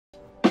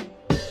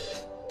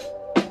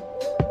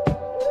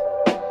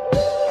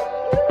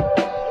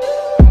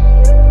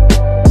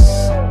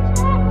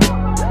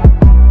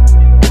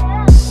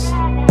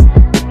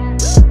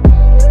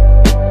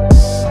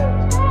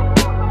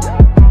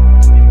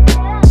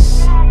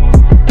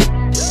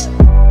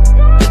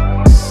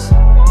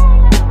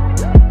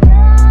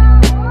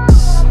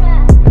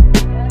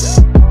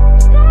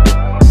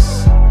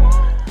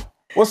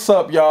What's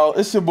up, y'all?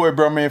 It's your boy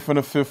Bruhman from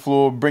the fifth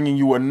floor, bringing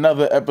you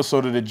another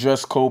episode of the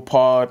Dress Code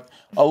Pod,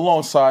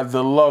 alongside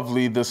the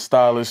lovely, the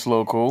stylish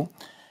Local.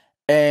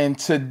 And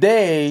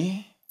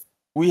today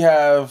we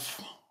have,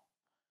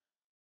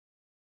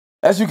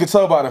 as you can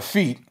tell by the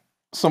feet,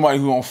 somebody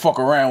who don't fuck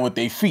around with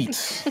their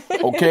feet.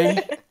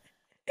 Okay,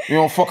 you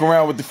don't fuck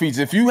around with the feet.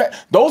 If you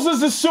those is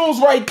the shoes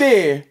right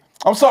there.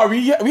 I'm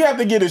sorry, we have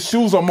to get his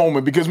shoes a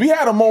moment because we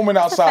had a moment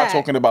outside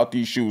talking about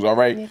these shoes, all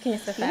right?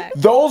 It's a fact.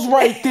 Those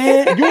right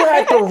there, you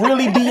had to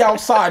really be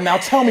outside. Now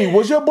tell me,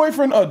 was your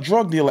boyfriend a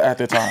drug dealer at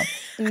the time?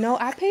 No,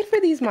 I paid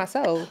for these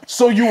myself.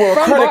 So you were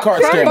a credit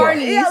card from scammer?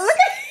 Barney's. Yeah, look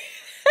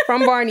at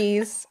from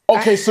Barney's.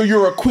 Okay, so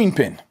you're a queen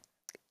pin.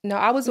 No,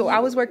 I was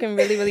working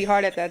really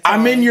hard at that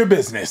time. I'm in your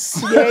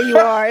business. Yeah, you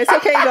are. It's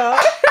okay, though.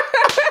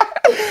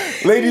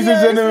 Ladies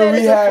and gentlemen,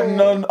 we have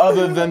none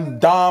other than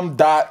Dom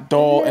Dot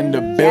Doll in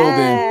the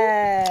building.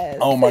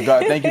 Oh my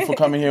God! Thank you for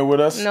coming here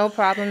with us. No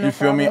problem. You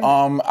feel me?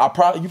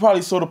 You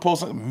probably saw the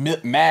post.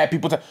 Mad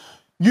people.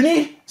 You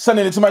need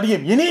sending it to my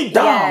DM. You need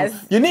Dom.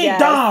 Yes, you need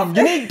Dom.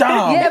 You need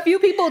Dom. Yeah, a few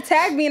people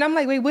tagged me, and I'm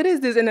like, wait, what is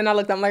this? And then I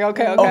looked. I'm like,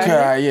 okay.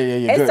 Okay,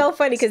 yeah. It's good. so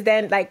funny because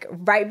then, like,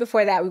 right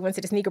before that, we went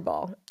to the sneaker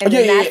ball, and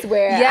that's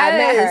where I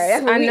met her.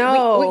 That's where I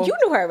know. you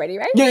knew her already,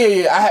 right?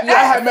 Yeah. I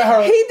had met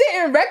her. He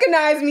didn't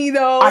recognize me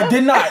though. I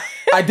did not.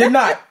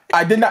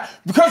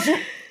 Because you.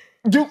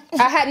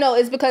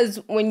 It's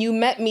because when you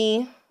met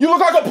me. You look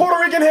like a Puerto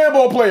Rican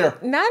handball player.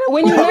 Not a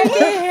Puerto Rican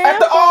at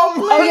the player.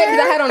 Oh yeah, because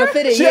I had on a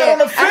fitted. She had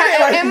on a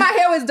fitted, and my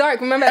hair was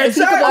dark. Remember, at the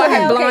Exactly. Super Bowl, I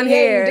had blonde yeah,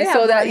 hair. you did So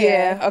have that blonde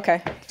hair.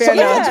 okay, Fair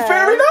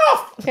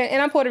enough. Okay,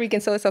 and I'm Puerto Rican,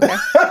 so it's okay.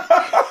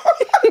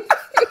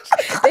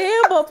 The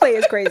handball player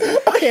is crazy.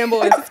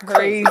 Handball is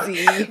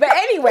crazy. But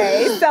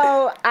anyway,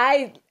 so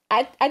I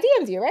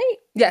DM'd you, right?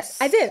 Yes,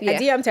 I did. Yeah. I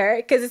DM'd her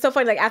because it's so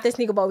funny. Like after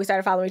Sneaker Ball, we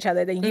started following each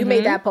other. Then you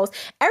made that post.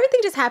 Everything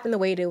just happened the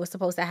way it was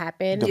supposed to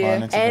happen.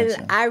 Divine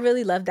intervention. And I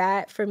really love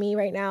that for me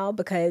right now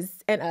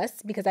because I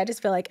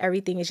just feel like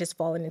everything is just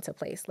falling into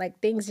place. Like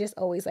things just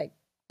always like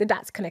the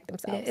dots connect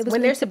themselves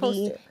when they're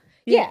supposed to.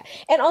 Yeah.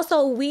 And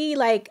also we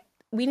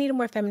needed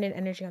more feminine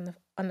energy on the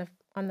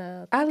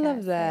podcast. I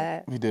love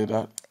that. We did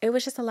that. It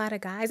was just a lot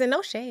of guys, and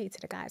no shade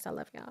to the guys. I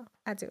love y'all.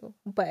 I do,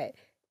 but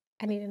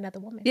I need another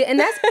woman. Yeah, and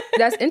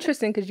that's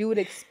interesting because you would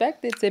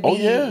expect it to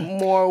be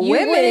more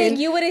women.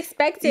 You would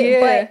expect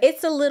it, but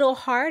it's a little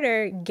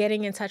harder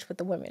getting in touch with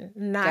the women.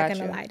 Not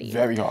gonna lie to you.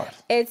 Very hard.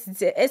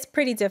 It's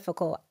pretty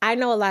difficult. I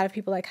know a lot of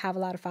people have a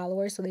lot of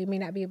followers, so they may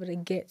not be able to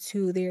get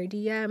to their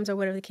DMs or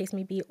whatever the case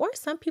may be. Or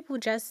some people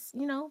just,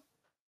 may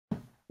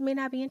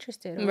not be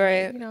interested. Or,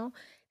 right.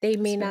 They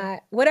may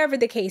not, whatever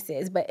the case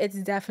is, but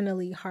it's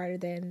definitely harder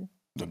than.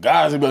 The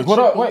guys would be like, what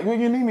up? Wait,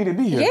 you need me to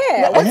be here?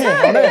 Yeah, what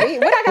time, baby?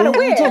 What I gotta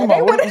wear?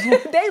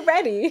 They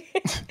ready.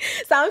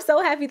 So I'm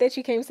so happy that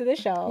you came to the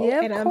show.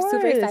 Yeah, and I'm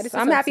super excited to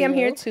I'm talk happy to I'm you.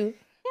 here too.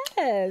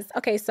 Yes.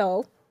 Okay,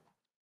 so.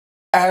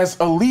 As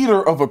a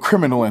leader of a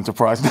criminal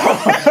enterprise. I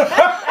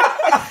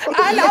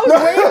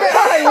was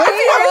waiting. What's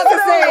he about to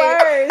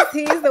say?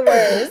 He's the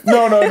worst.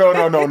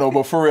 No.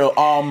 But for real,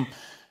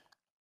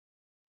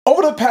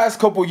 over the past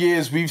couple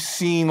years, we've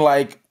seen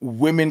like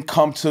women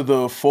come to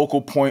the focal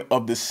point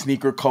of the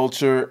sneaker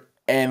culture,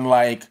 and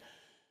like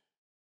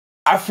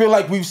I feel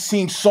like we've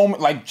seen so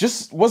many. Like,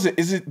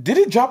 did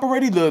it drop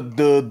already?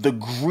 The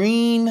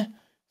green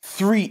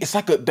 3. It's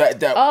like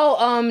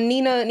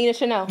Nina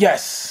Chanel.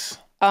 Yes.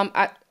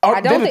 I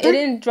don't think it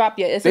didn't drop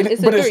yet. It's a 3.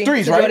 It's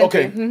 3s, right?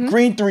 Okay,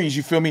 green 3s.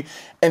 You feel me?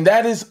 And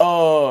that is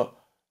a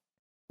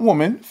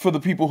woman, for the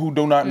people who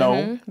do not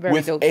know,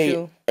 very dope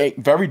shoe. a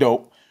very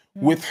dope.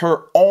 With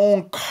her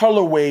own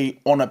colorway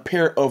on a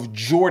pair of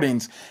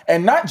Jordans,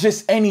 and not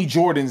just any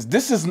Jordans.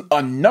 This is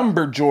a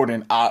number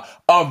Jordan, a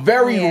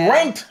very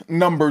ranked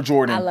number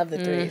Jordan. I love the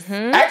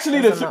 3s.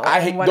 Actually, those are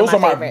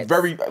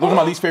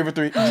my least favorite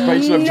 3s.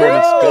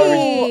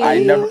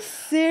 Jordans.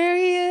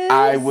 Serious?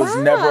 I was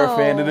never a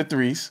fan of the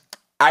 3s.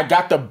 I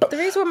got the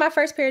 3s were my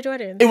first pair of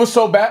Jordans. It was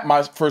so bad.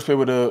 My first pair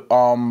were the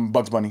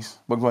Bugs Bunny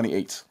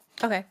 8s.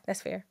 Okay,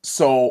 that's fair.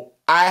 So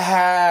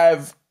I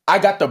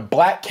got the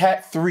Black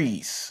Cat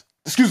 3s.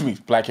 Excuse me,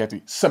 Black Cat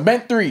 3s.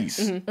 Cement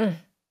 3s.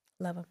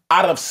 Love them.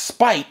 Out of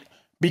spite,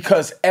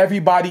 because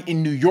everybody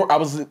in New York, I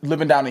was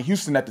living down in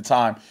Houston at the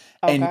time,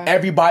 and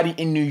everybody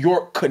in New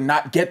York could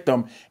not get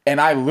them.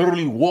 And I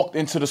literally walked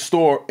into the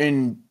store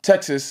in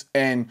Texas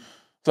and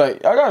it's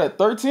like, I got it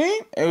 13?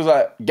 It was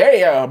like,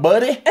 yeah,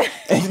 buddy.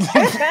 They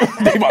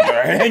about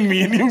to hang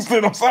me in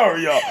Houston. I'm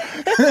sorry, y'all.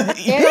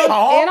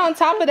 And on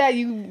top of that,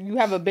 you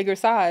have a bigger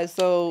size.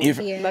 So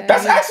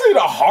that's actually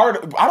the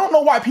hard. I don't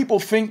know why people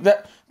think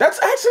that. That's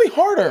actually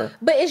harder.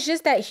 But it's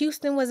just that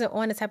Houston wasn't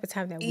on the type of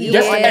time that we were.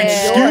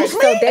 Excuse me?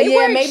 So they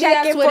weren't maybe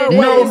checking that's what for it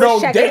is. No,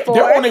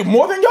 they're on it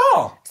more than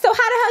y'all. So how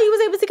the hell you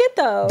was able to get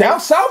those? Down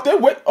south,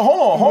 hold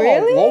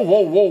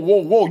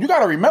on. Whoa. You got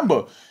to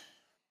remember,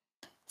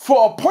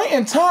 for a point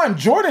in time,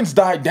 Jordans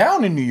died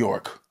down in New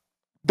York.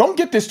 Don't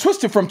get this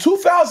twisted. From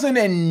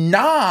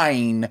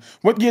 2009,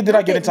 what year did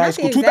I get into high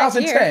school?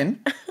 2010.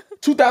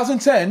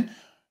 2010.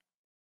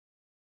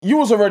 you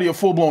was already a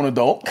full-blown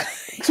adult.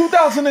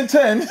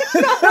 2010,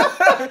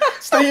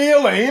 stay in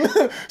your lane.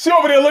 She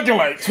over there looking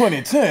like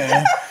 2010.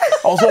 I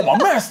was on my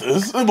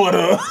masters, but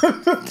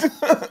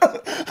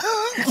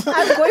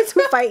I'm going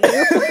to fight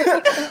you.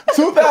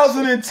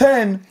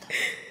 2010,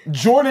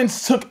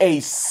 Jordans took a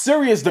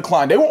serious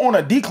decline. They were on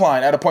a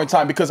decline at a point in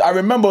time because I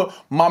remember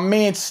my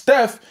man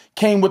Steph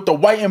came with the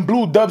white and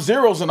blue Dub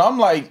Zeros, and I'm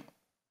like,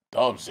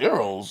 Dub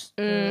Zeros?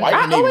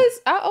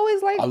 I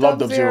always liked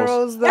Dub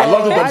Zeros. I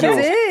love the Dub Zeros.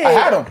 I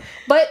had them.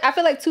 But I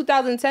feel like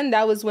 2010,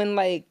 that was when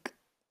like,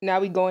 now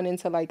we going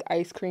into like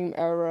ice cream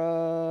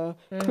era,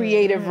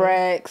 creative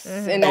Rex,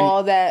 and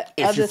all that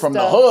if other you're from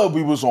stuff. the hood,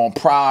 we was on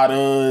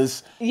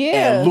Pradas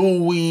and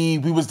Louis.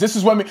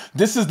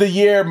 This is the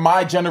year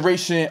our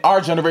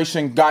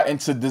generation got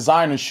into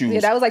designer shoes.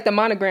 Yeah, that was like the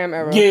monogram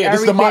era. Yeah,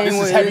 this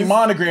is heavy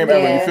monogram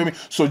era, you feel me?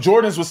 So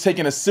Jordans was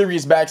taking a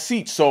serious back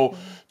seat. So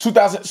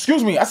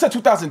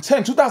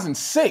 2010,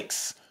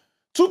 2006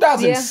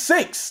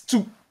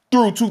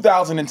 through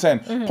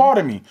 2010.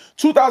 Pardon me.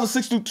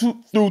 2006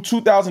 through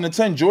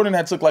 2010, Jordan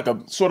had took like a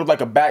sort of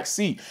like a back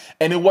seat.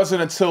 And it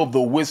wasn't until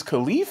the Wiz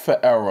Khalifa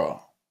era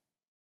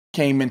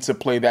came into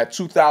play, that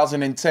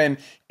 2010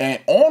 and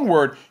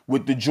onward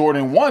with the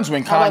Jordan 1s,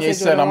 when Kanye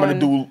said, I'm going to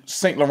do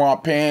Saint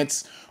Laurent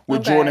pants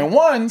with Jordan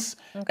 1s.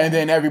 And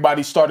then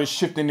everybody started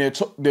shifting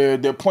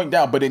their point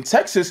down. But in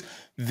Texas,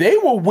 they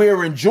were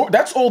wearing Jordan.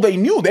 That's all they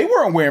knew. They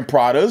weren't wearing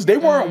Pradas. They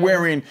weren't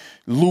wearing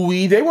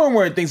Louis. They weren't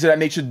wearing things of that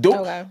nature.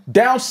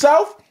 Down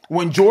south,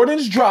 when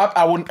Jordans dropped,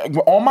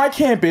 on my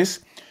campus,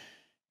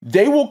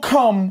 they will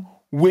come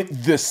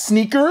with the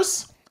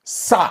sneakers,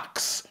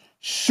 socks,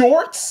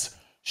 shorts,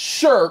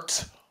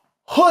 shirt,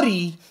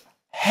 hoodie,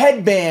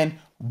 headband,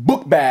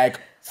 book bag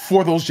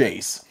for those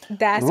J's.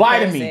 That's Lie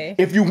crazy. to me.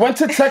 If you went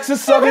to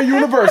Texas Southern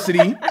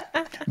University,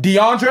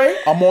 DeAndre,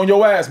 I'm on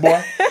your ass,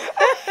 boy.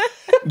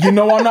 You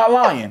know I'm not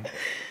lying.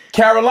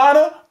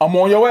 Carolina, I'm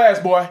on your ass,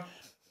 boy.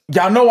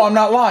 Y'all know I'm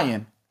not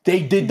lying.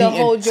 They did the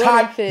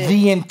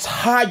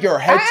entire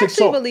head to toe. I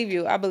actually believe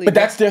you. But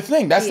that's their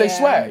thing. That's their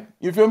swag.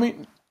 You feel me?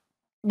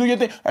 Do your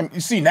thing.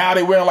 You see, now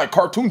they wearing like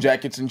cartoon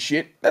jackets and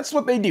shit. That's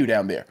what they do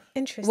down there.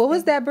 Interesting. What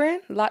was that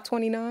brand? Lot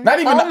 29? Not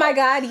even. Oh my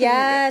God,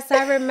 yes.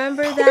 I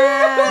remember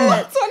that.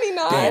 Lot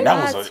 29. Damn,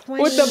 that was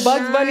with the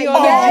Bugs Bunny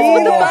on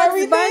with the the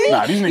Bugs Bunny.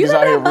 Nah, these niggas You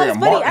out remember here that Bugs wearing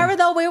Bunny Martin. era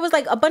though, where it was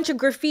like a bunch of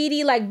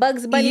graffiti, like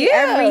Bugs Bunny,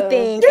 Yeah.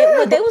 everything.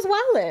 Yeah. They was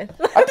wildin'.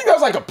 I think that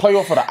was like a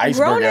playoff for the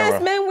Iceberg Grown era.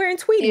 ass men wearing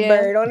Tweety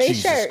Bird on their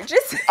Jesus. shirt.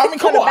 Just I mean,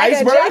 come the on, back of the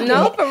Iceberg. jacket.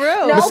 No, for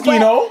real. No,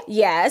 Moschino. but-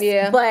 yes,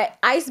 Yeah. but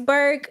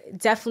Iceberg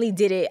definitely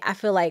did it. I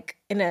feel like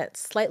in a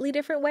slightly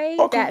different way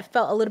that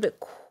felt a little bit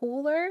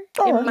cooler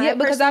in my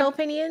personal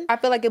opinion. I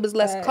feel like it was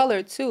less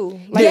color too.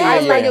 Like Yeah,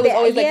 Iceberg, yeah. it was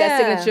always like that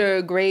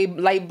signature gray,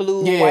 light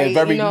blue, white.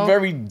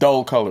 Very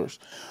dull colors.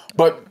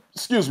 But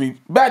excuse me,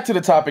 back to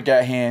the topic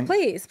at hand.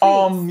 Please.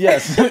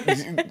 Yes,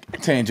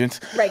 tangents.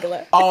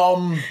 Regular.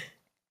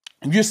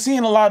 You're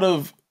seeing a lot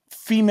of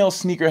female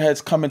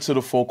sneakerheads come into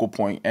the focal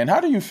point, and how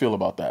do you feel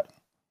about that?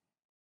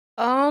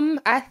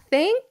 I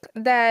think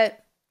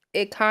that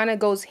it kind of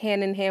goes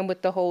hand in hand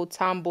with the whole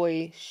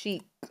tomboy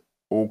chic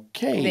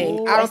thing.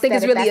 Ooh, I don't think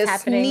it's really a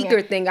happening.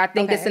 sneaker thing. I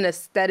think it's an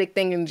aesthetic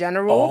thing in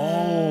general.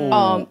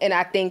 And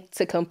I think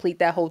to complete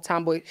that whole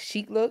tomboy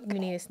chic look, You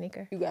need a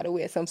sneaker. you gotta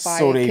wear some fire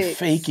So they kicks.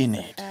 faking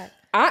it.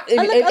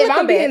 If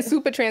I'm being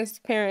super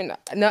transparent,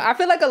 no, I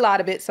feel like a lot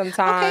of it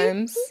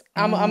sometimes.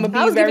 I'm gonna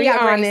be very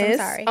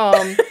honest.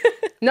 I'm sorry.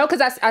 No,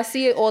 because I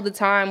see it all the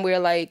time where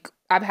like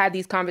I've had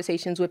these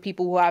conversations with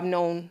people who I've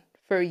known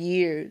for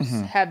years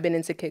have been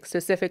into kicks,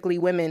 specifically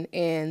women,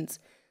 and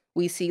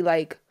we see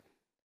like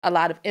a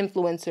lot of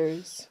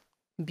influencers,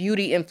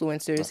 beauty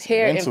influencers,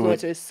 hair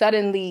influencers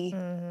suddenly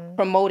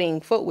promoting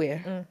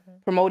footwear,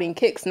 promoting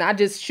kicks, not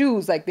just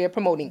shoes, like they're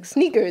promoting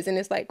sneakers. And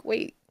it's like,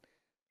 wait,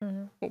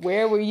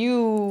 where were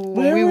you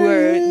when we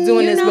were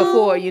doing this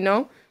before, you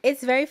know?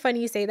 It's very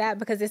funny you say that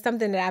because it's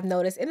something that I've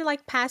noticed in the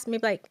like past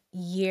maybe like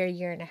year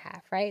and a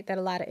half, right? That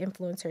a lot of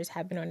influencers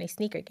have been on a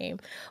sneaker game.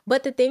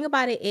 But the thing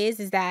about it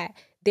is that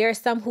there are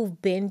some who've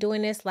been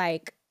doing this,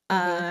 like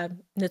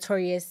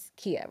Notorious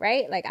Kia,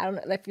 right? Like, I don't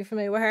know if you're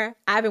familiar with her.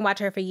 I've been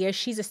watching her for years.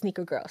 She's a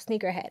sneaker girl,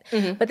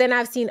 sneakerhead. But then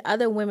I've seen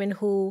other women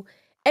who,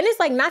 and it's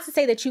like not to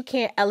say that you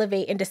can't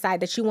elevate and decide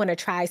that you want to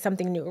try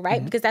something new,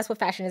 right? Because that's what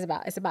fashion is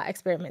about. It's about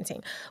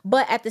experimenting.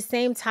 But at the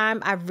same time,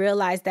 I've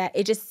realized that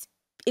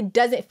it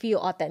doesn't feel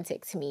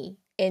authentic to me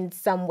in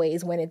some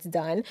ways when it's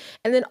done.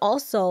 And then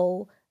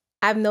also,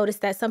 I've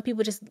noticed that some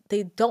people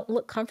they don't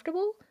look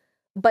comfortable,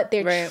 but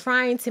they're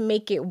trying to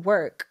make it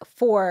work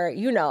for,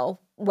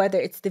 whether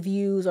it's the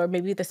views or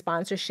maybe the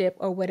sponsorship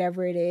or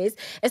whatever it is.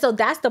 And so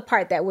that's the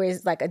part that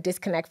was like a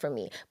disconnect for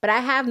me. But I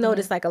have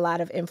noticed like a lot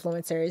of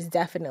influencers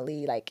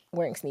definitely like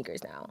wearing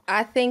sneakers now.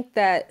 I think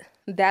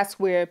that's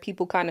where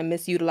people kind of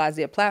misutilize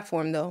their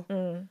platform though,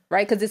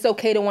 right? Because it's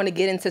okay to want to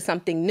get into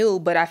something new,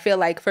 but I feel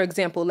like, for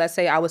example, let's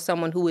say I was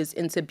someone who is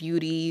into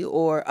beauty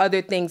or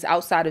other things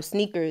outside of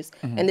sneakers,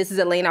 and this is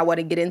a lane I want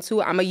to get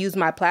into. I'm going to use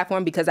my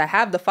platform because I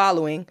have the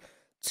following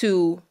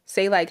to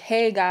say like,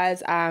 hey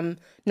guys, I'm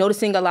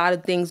noticing a lot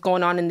of things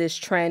going on in this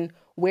trend.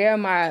 Where are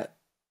my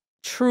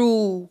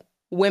true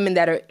women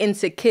that are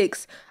into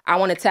kicks? I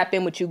want to tap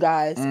in with you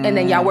guys, and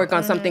then y'all work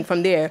on something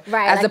from there,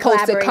 right? As like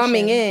opposed to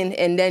coming in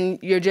and then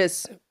you're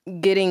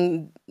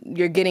getting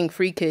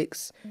free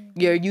kicks.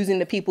 You're using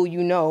the people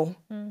you know,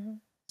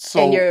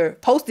 and you're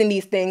posting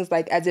these things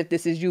like as if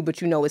this is you,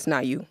 but you know it's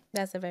not you.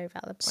 That's a very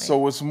valid point.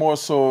 So it's more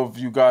so if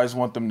you guys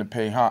want them to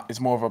pay, it's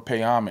more of a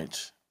pay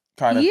homage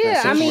kind of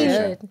situation. I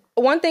mean,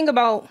 one thing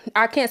about,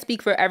 I can't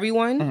speak for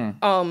everyone,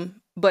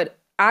 but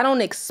I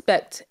don't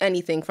expect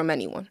anything from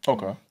anyone.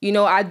 Okay. You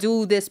know, I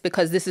do this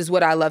because this is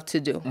what I love to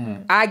do.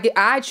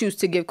 I choose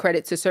to give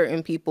credit to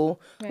certain people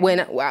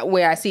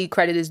where I see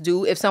credit is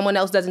due. If someone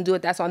else doesn't do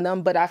it, that's on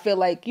them. But I feel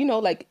like, you know,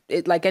 like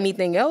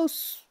anything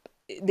else,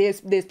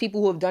 there's people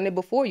who have done it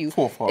before you.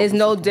 It's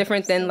no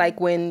different than like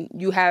when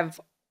you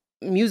have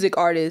music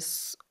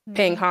artists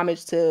paying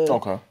homage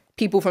to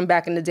people from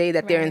back in the day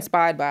that they're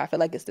inspired by. I feel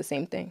like it's the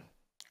same thing.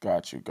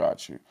 Got you.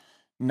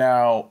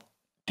 Now,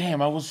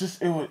 damn, it was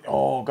just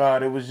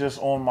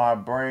on my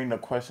brain, the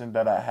question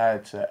that I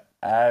had to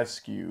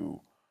ask you.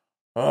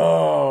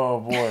 Oh,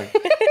 boy.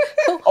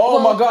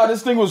 My God,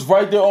 this thing was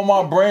right there on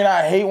my brain.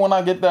 I hate when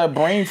I get that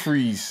brain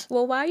freeze.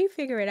 Well, while you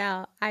figure it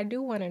out, I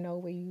do want to know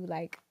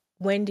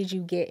when did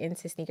you get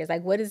into sneakers?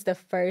 Like, what is the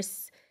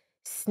first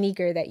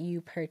sneaker that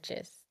you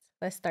purchased?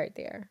 Let's start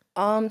there.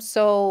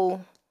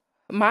 So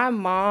my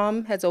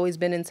mom has always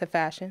been into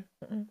fashion.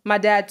 My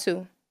dad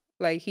too.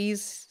 Like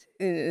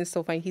it's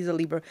so funny. He's a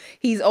Libra.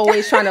 He's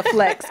always trying to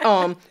flex.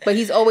 But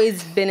he's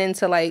always been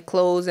into like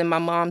clothes, and my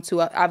mom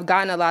too. I've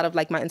gotten a lot of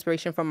like my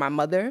inspiration from my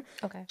mother.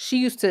 Okay. She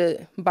used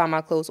to buy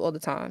my clothes all the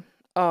time.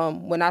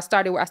 When I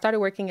started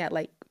working at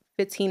like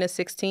 15 or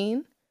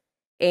 16,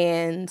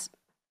 and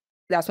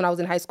that's when I was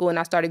in high school, and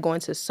I started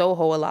going to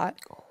Soho a lot.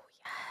 Oh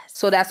yes.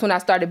 So that's when I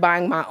started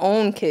buying my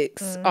own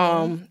kicks.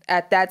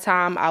 At that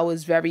time, I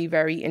was very,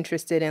 very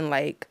interested in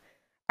like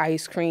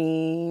ice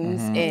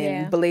creams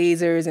and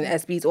blazers and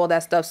SBs, all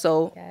that stuff.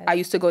 So I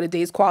used to go to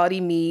Days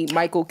Quality Meat,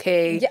 Michael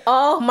K.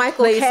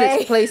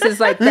 Places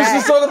like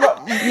that.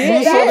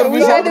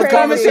 We had this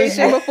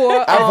conversation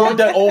before. I've worked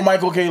at old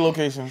Michael K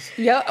locations.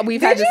 Yeah,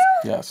 we've had this.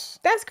 Yes.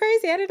 That's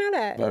crazy. I didn't know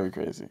that. Very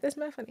crazy. That's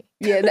not funny.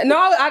 Yeah.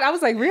 I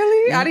was like,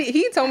 really?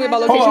 He told me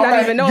about locations I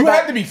didn't even know about. You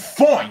had to be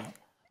fine.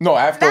 No,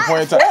 after a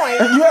point in time,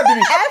 you had to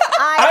be.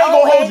 I ain't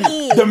gonna hold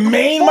you. The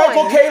main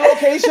Michael K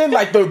location,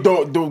 like the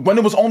when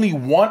it was only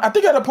one. I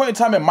think at a point in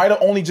time it might have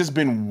only just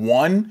been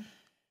one.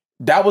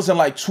 That was in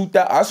like 2000.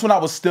 That's when I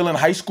was still in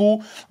high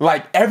school.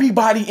 Like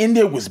everybody in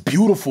there was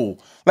beautiful.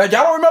 Like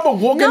y'all don't remember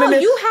walking in there.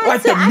 You had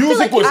like to, the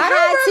music was. I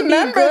had to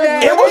be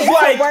good. It was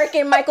like work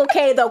in Michael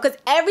K though, because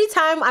every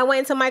time I went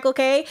into Michael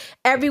K,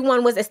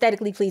 everyone was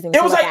aesthetically pleasing.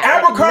 It was like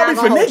Abercrombie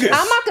for niggas.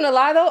 I'm not gonna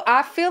lie though,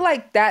 I feel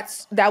like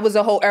that was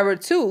a whole era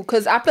too,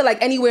 because I feel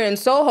like anywhere in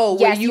Soho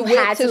where you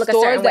went to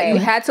stores that you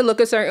had to look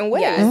a certain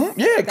way.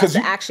 Yeah, because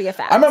actually a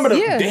fact. I remember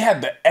they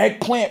had the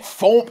eggplant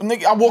foam.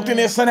 Nigga, I walked in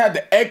there, son had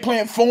the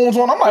eggplant foams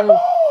on. I'm like,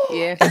 oh.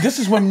 Yeah. And this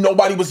is when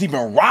nobody was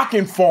even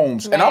rocking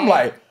foams, and I'm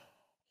like.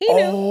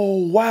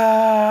 Oh,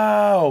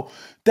 wow.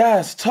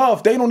 That's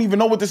tough. They don't even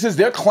know what this is.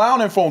 They're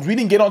clowning foams. We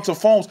didn't get onto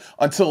foams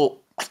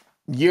until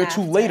year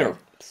two later.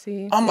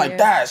 See, I'm like,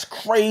 that's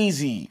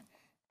crazy.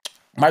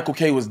 Michael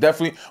K was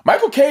definitely...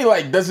 Michael K,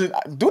 like, doesn't...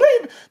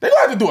 They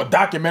gonna have to do a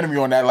documentary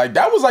on that. Like,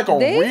 that was like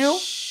They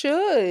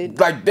should.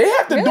 Like, they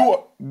have to do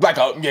like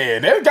a... Yeah,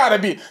 there's gotta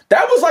be...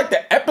 That was like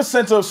the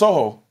epicenter of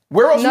Soho.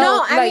 Where else?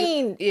 No, I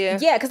mean,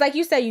 because like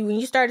you said, when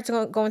you started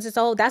to go into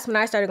Soho, that's when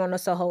I started going to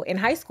Soho in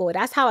high school.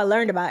 That's how I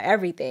learned about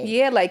everything.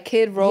 Yeah, like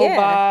Kid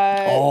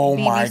Robot, oh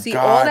BBC, my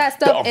God. All that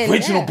stuff. The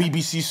original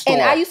BBC store.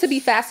 And I used to be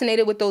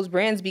fascinated with those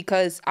brands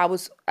because I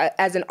was,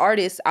 as an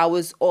artist, I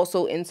was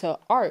also into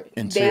art.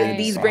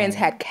 These brands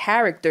had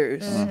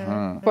characters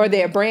for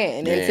their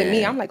brand. And to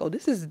me, I'm like, oh,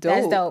 this is dope.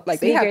 That's dope. Like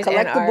they have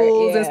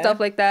collectibles and stuff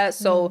like that.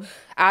 So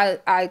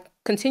I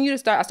continue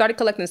to I started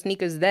collecting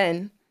sneakers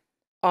then,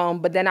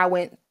 but then I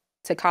went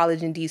to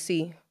college in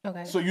DC.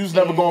 Okay. So you was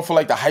never going for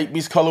like the hype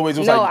beast colorways? It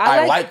was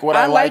I like what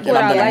I like, and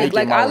I'm gonna make it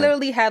my way. I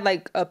literally had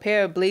like a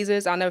pair of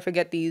blazers. I'll never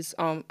forget these.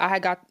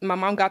 My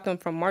mom got them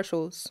from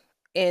Marshall's,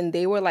 and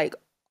they were like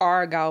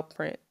argyle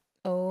print.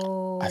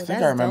 Oh, I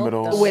think I remember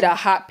those with a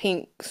hot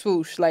pink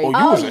swoosh. Like, you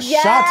was a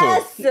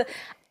shotter.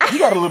 You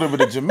got a little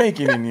bit of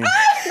Jamaican in you.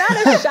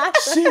 Not a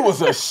shotter. She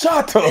was a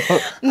shotter.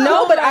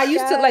 No, but I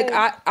used to like.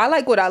 I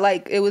like what I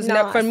like. It was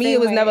for me. It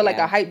was never like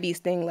a hype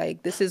beast thing.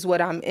 Like this is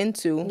what I'm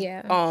into.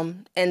 Yeah.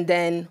 And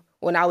then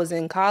when I was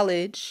in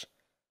college,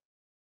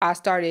 I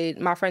started.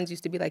 My friends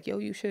used to be like, "Yo,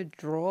 you should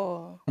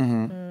draw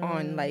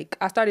on like."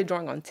 I started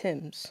drawing on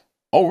Tim's.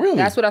 Oh, really?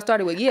 That's what I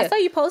started with. Yeah. I saw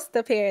you post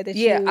the pair that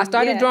I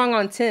started drawing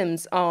on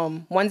Tim's.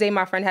 One day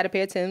my friend had a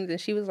pair of Tim's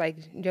and she was like,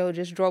 yo,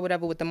 just draw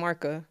whatever with the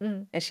marker.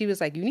 And she was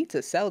like, you need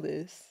to sell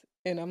this.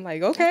 And I'm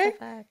like, okay.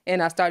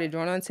 And I started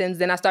drawing on Tim's.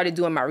 Then I started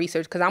doing my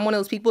research because I'm one of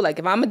those people, like,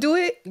 if I'm going to do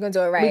it, you're going to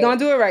do it right. We're going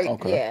to do it right.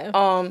 Okay.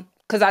 Yeah.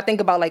 because I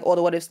think about like all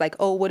the what ifs, like,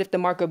 oh, what if the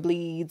marker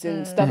bleeds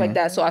and stuff like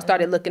that. So I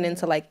started looking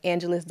into like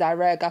Angelus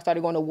Direct. I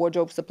started going to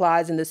Wardrobe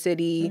Supplies in the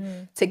city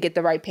to get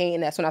the right paint.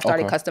 And that's when I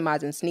started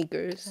customizing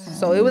sneakers.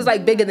 So it was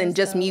like bigger than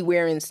just me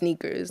wearing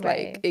sneakers.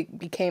 Like it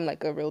became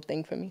like a real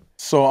thing for me.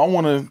 So I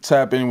want to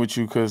tap in with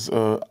you because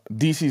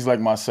DC's like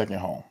my second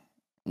home.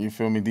 You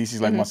feel me?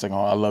 DC's like my second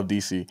home. I love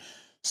DC.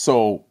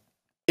 So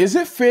is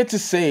it fair to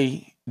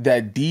say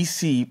that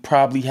DC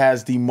probably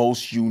has the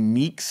most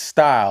unique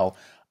style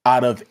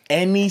out of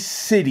any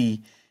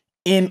city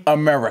in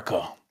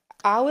America?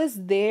 I was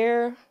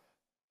there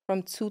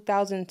from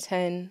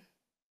 2010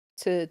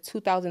 to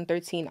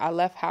 2013. I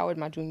left Howard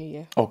my junior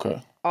year.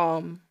 Okay.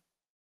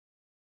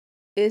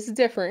 It's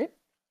different.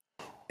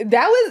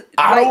 That was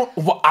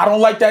I don't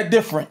like that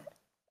different.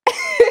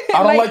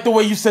 I don't like the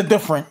way you said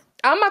different.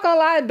 I'm not gonna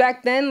lie,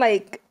 back then,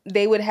 like,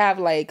 they would have,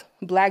 like,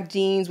 black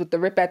jeans with the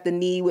rip at the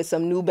knee with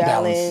some New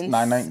Balance.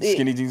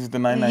 Skinny jeans with the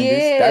 990s.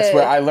 Yeah. That's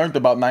where I learned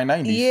about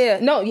 990s. Yeah.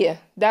 No, yeah.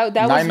 That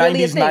was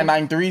really a thing.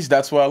 993s,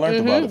 that's where I learned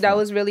about it. That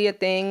was really a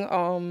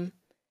thing.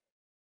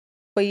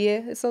 But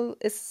yeah,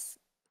 it's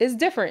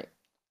different.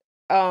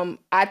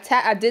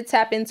 I did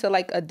tap into,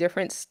 like, a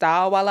different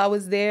style while I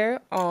was there.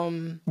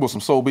 What,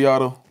 some Soul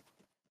Beato?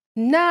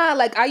 Nah,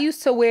 like, I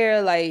used to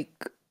wear, like,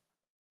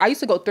 I used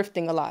to go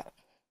thrifting a lot.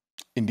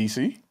 In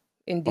DC?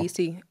 In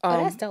DC.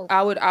 That's dope.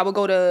 I would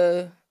go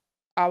to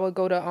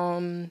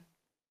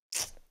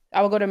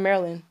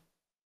Maryland.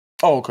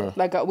 Oh, okay.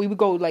 Like we would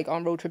go like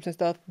on road trips and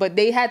stuff. But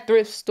they had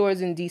thrift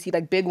stores in DC,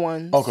 like big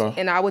ones. Okay.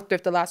 And I would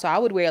thrift a lot. So I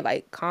would wear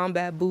like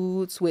combat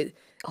boots with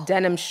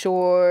denim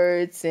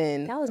shorts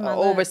and That was my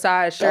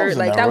oversized shirt.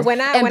 Like that.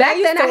 When I back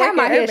used then to I had work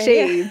my at hair Urban,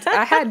 shaved.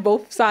 I had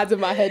both sides of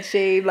my head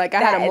shaved. Like I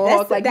had a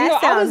mohawk. Like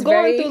that I was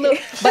going sounds through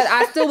little, but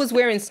I still was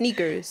wearing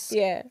sneakers.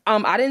 Yeah.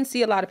 I didn't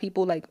see a lot of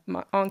people like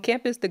on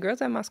campus. The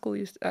girls at my school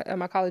at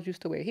my college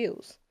used to wear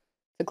heels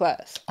to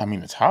class. I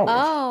mean, it's Howard.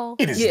 Oh.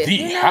 It is Yeah. the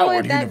You know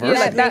Howard what?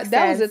 University.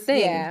 That was a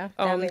thing. Yeah,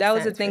 that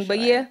was a thing. But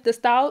sure. yeah, the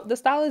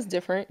style is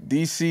different.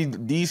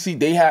 DC,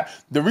 they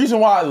have the reason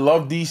why I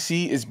love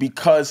DC is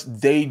because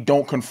they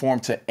don't conform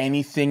to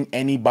anything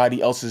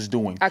anybody else is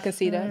doing. I can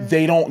see that.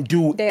 They don't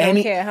do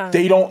don't care, huh?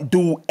 They don't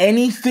do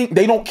anything.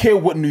 They don't care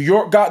what New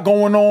York got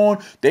going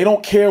on. They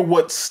don't care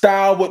what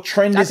style, what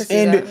trend I is can see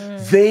in.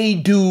 that. They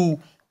do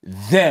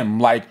them.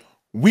 Like,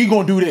 we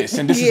gonna do this,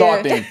 and this is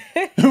our thing.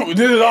 This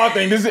is our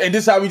thing. This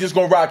is how we just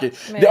gonna rock it.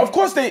 Of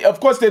course they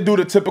do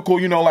the typical,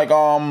 you know, like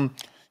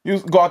you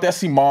go out there,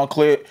 see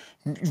Montclair.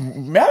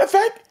 Matter of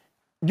fact,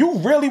 you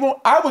really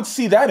won't. I would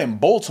see that in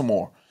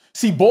Baltimore.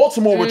 See,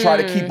 Baltimore would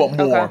try to keep up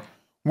more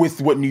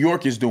with what New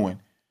York is doing.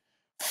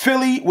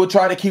 Philly would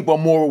try to keep up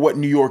more with what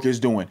New York is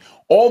doing.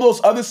 All those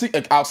other cities,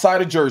 like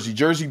outside of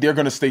Jersey, they're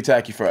gonna stay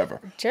tacky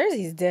forever.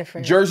 Jersey's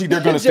different. Jersey,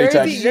 they're gonna stay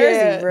tacky.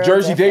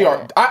 Jersey, they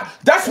are.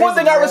 That's one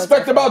thing I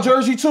respect about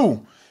Jersey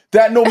too.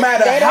 That no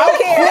matter how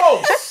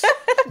close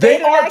they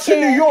are to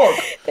New York,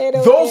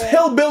 those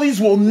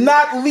hillbillies will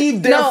not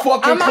leave their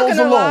fucking clothes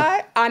alone.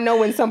 Lie. I know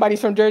when somebody's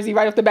from Jersey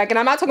right off the back, and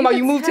I'm not talking about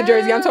you moved to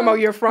Jersey. I'm talking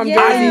about you're from Jersey.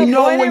 I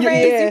know when you're.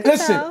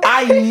 Listen,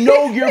 I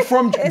know you're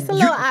from. It's a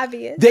little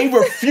obvious. They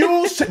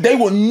refuse to. They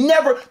will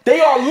never. They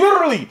are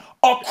literally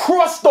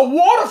across the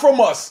water from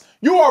us.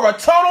 You are a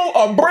tunnel,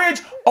 a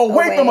bridge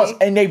away from us,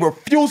 and they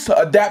refuse to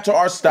adapt to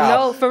our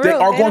style. No, for they real.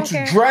 are They going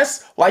to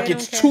dress like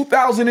it's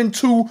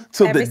 2002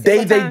 till the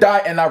day they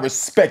die, and I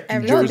respect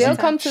you, Jersey. They'll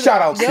come to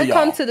Shout out to y'all. They'll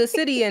come to the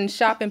city and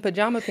shop in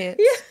pajama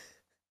pants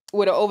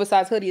with an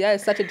oversized hoodie. That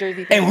is such a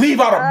Jersey thing. And leave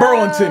out of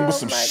Burlington with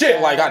some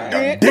shit like I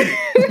done did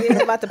it.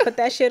 You're about to put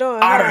that shit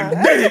on. I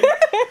done did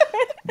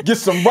it. Get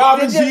some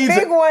Robin jeans.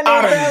 Big one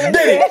I done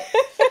did it.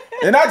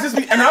 And I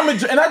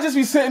just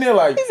be sitting there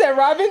like, he said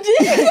Robin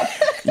jeans.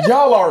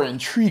 Y'all are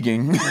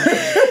intriguing.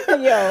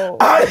 Yo,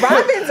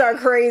 Robins are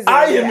crazy.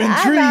 I am intrigued.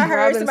 I've not heard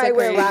Robins somebody are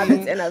wear crazy.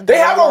 Robins in a They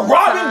have a long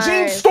Robin time.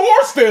 jean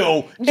store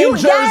still in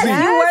Jersey.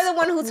 Yes, you were the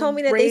one who told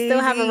me that they still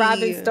have a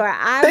Robin store.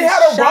 They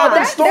had a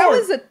Robin store. That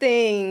was a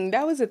thing.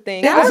 That was a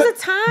thing. That was a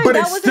time. But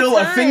that it's was still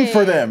a thing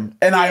for them.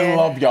 And I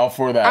love y'all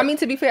for that. I mean,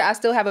 to be fair, I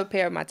still have a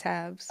pair of my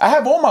tabs. I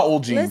have all my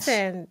old jeans.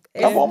 Listen,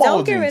 I have all my don't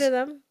old get rid jeans. of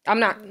them. I'm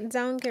not.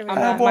 Don't get rid of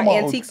I'm them. not. My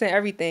old- antiques and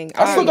everything.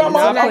 I still got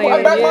mine.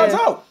 I back mine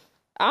out.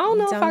 I don't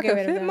know if Don't I get could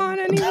rid of fit them. mine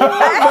anymore. But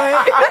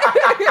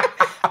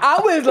I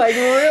was like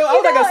real. I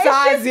was like a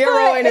size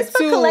 0 and a 2. It's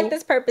for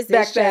collector's purposes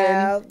back then.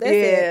 child. That's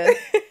Yeah.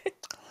 it.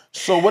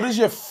 So what is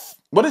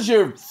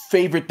your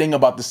favorite thing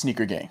about the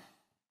sneaker game?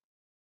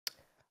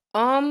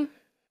 I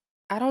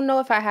don't know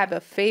if I have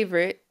a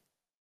favorite,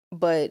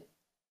 but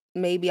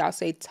maybe I'll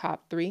say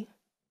top 3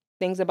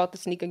 things about the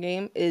sneaker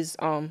game is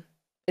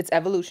its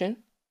evolution.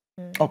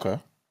 Okay.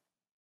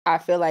 I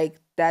feel like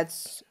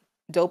that's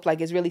dope.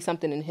 Like it's really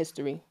something in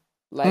history.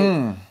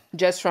 Like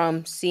just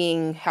from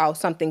seeing how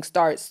something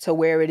starts to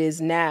where it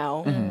is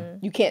now,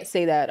 you can't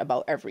say that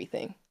about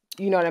everything.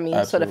 You know what I mean?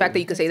 Absolutely. So the fact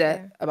that you could say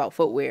that about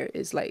footwear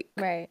is like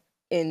Right.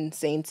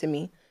 insane to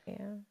me.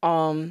 Yeah.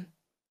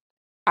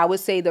 I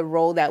would say the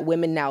role that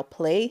women now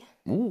play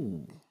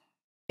Ooh.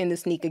 in the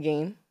sneaker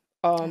game,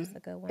 That's a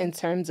good one. in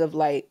terms of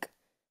like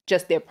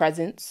just their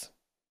presence.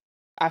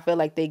 I feel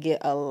like they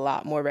get a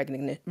lot more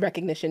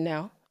recognition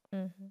now.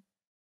 Mm-hmm.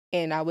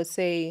 And I would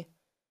say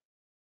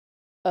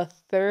a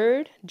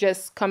third,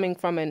 just coming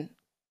from an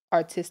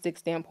artistic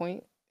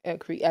standpoint,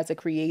 as a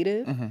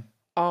creative,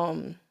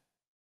 mm-hmm.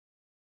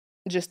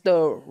 Just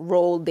the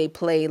role they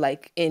play,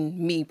 like,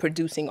 in me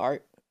producing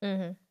art.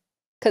 Mm-hmm.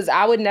 Because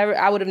I would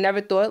have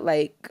never thought,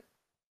 like,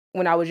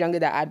 when I was younger,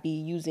 that I'd be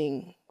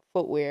using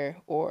footwear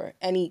or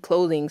any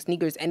clothing,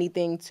 sneakers,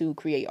 anything to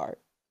create art.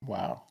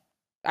 Wow.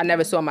 I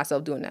never saw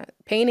myself doing that.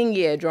 Painting,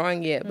 yeah.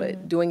 Drawing, yeah.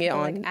 But doing it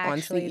on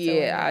sneakers,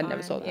 yeah. I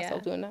never saw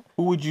myself doing that.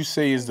 Who would you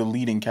say is the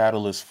leading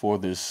catalyst for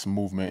this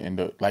movement?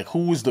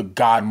 Who is the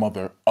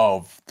godmother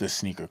of the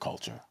sneaker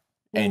culture?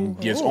 And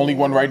there's only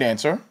one right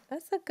answer.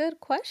 That's a good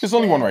question. There's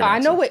only one right answer. I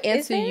know what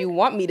answer you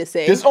want me to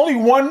say. There's only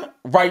one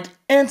right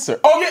answer.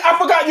 Oh, yeah, I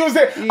forgot you was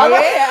there. Yeah,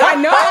 I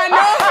know.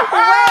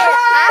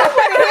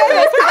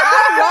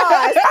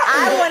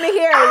 I want to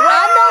hear it.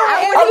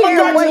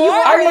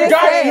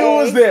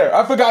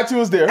 I forgot you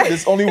was there.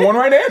 There's only one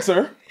right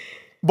answer.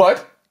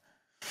 But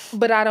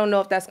I don't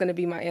know if that's going to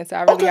be my answer.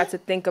 I really have to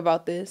think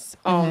about this.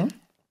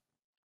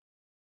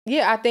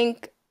 Yeah, I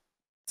think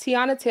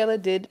Tiana Taylor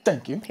did.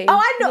 Thank you.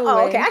 I know.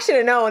 Oh, okay. I should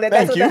have known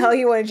that's what the hell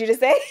he wanted you to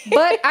say.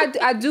 But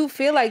I do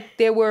feel like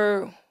there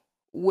were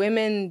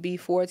women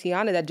before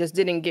Tiana that just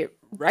didn't get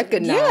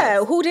recognized.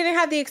 Yeah, who didn't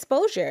have the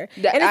exposure.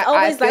 And it's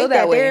always like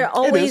that. They're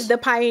always the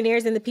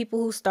pioneers and the people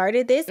who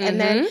started this. Mm-hmm. And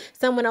then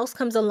someone else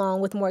comes along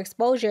with more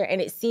exposure.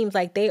 And it seems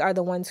like they are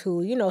the ones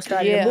who,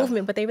 started the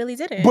movement, but they really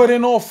didn't. But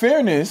in all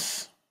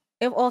fairness.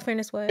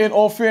 What? In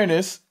all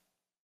fairness,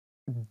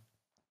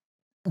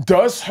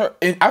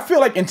 I feel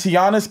like in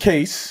Tiana's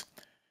case,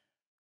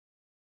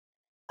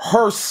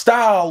 her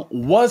style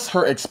was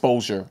her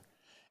exposure.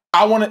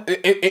 I want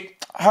to.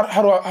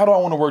 How do I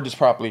want to word this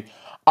properly?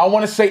 I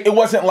want to say it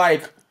wasn't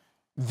like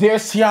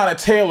there's Tiana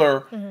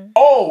Taylor. Mm-hmm.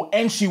 Oh,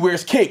 and she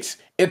wears kicks.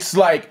 It's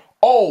like,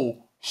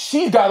 oh,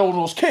 she got all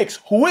those kicks.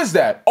 Who is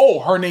that? Oh,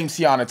 her name's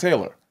Tiana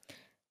Taylor.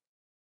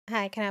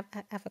 Hi, can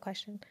I have a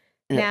question?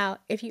 Yeah. Now,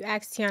 if you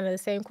ask Tiana the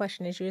same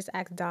question as you just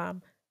asked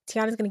Dom,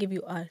 Tiana's going to give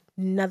you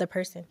another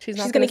person. She's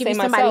going to give you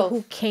somebody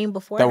who came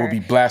before her. That would be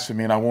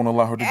blasphemy, and I won't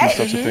allow her to do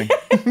such a thing.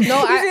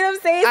 No, you see what I'm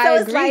saying? So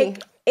it's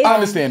like... I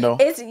understand, though.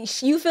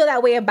 You feel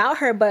that way about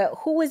her, but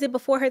who was it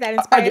before her that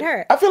inspired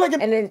her? I feel like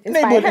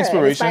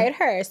inspired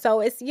her. So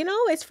it's, you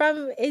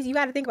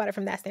got to think about it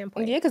from that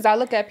standpoint. Yeah, because I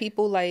look at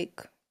people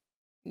like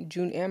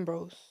June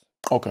Ambrose.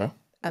 Okay.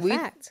 A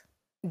fact.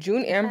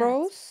 June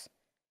Ambrose.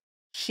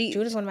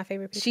 June is one of my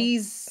favorite people.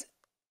 She's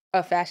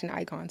a fashion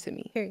icon to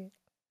me. Period.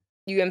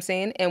 You know what I'm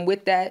saying? And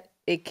with that,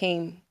 it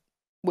came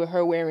with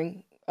her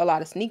wearing a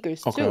lot of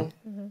sneakers, too.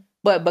 Mm-hmm.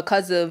 But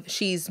because of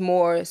she's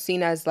more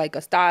seen as like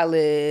a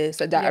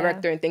stylist, a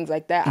director, and things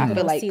like that, I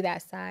feel like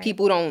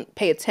people don't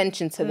pay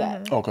attention to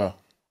that. Okay.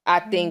 I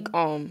think,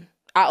 I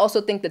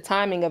also think the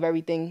timing of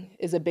everything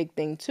is a big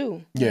thing,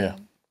 too. Yeah.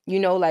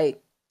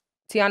 Like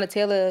Tiana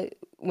Taylor,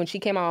 when she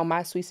came out on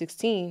My Sweet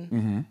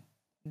 16,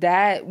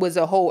 that was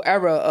a whole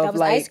era of that was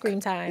like ice cream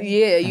time.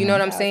 Yeah, you know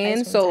what I'm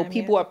saying? So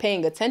people are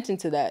paying attention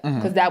to that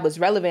because that was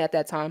relevant at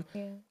that time.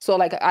 Yeah. So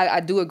like I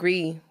do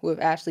agree with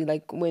Ashley,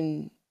 like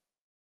when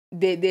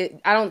I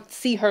don't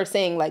see her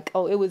saying like,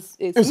 oh, it's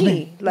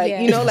me. Like,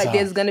 like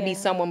there's gonna be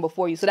someone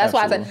before you. So that's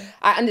why I said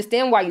I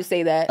understand why you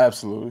say that.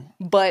 Absolutely.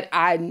 But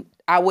I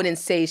wouldn't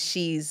say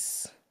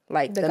she's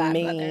like the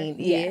main,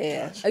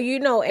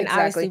 and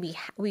obviously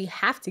we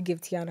have to give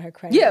Tiana her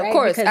credit. Yeah, of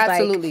course, because,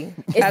 absolutely,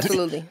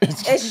 absolutely.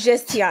 It's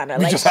just Tiana.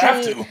 We just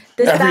have to.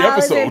 The style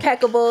is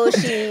impeccable.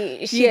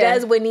 She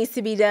does what needs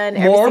to be done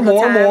every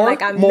single time.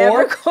 Like I'm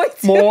never going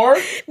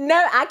to.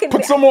 No, I can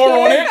put some more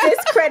on it.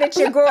 Discredit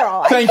your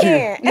girl. Thank you.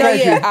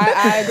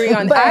 I agree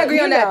on. I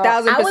agree on that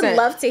 1,000%. I would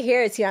love to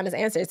hear Tiana's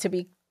answer. To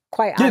be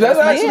quite honest,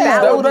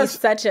 that would be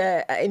such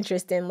a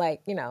interesting,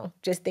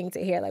 just thing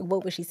to hear. Like,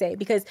 what would she say?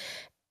 Because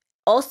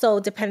also,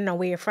 depending on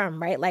where you're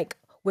from, right? Like,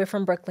 we're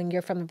from Brooklyn,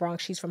 you're from the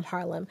Bronx, she's from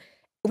Harlem.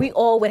 We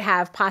all would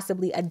have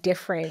possibly a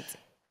different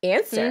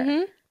answer.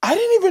 Mm-hmm. I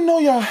didn't even know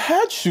y'all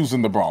had shoes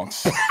in the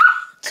Bronx,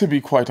 to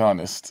be quite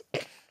honest.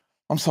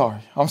 I'm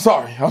sorry.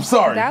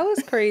 That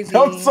was crazy.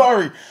 I'm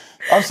sorry.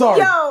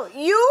 Yo,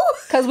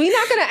 because we're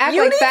not going to act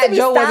like Fat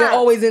Joe wasn't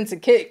always into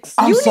kicks.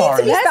 I'm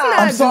sorry. Need to be stopped.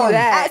 I'm sorry.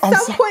 At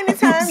some point in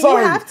time, you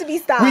have to be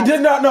stopped. We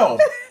did not know.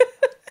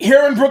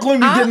 Here in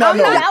Brooklyn, we did not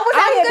know. That was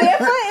out here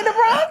barefoot in the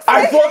Bronx.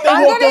 I thought they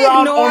walked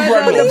around on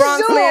Rebels. The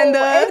Bronx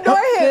slander.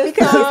 Ignore him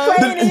because he's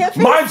playing in your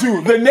face. Mind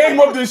you, the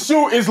name of this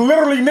shoe is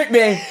literally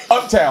nicknamed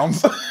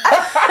Uptowns.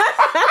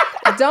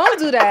 Don't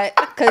do that,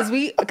 because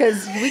we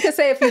could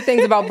say a few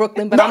things about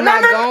Brooklyn, but I'm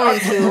not going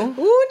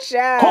to. Ooh,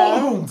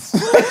 child.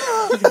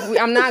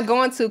 I'm not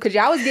going to, because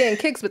y'all was getting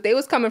kicks, but they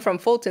was coming from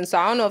Fulton, so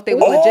I don't know if they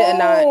was legit or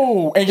not.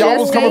 Oh, and y'all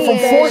was coming from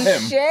Fordham.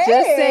 Just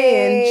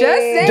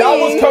saying. Y'all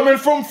was coming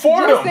from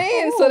Fordham. Just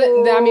saying. So that,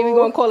 we're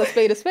going to call a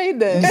spade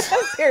then.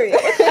 Period.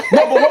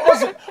 No, but what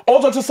was it?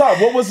 All jokes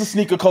aside, what was the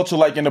sneaker culture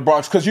like in the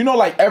Bronx? Because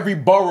like every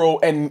borough,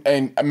 and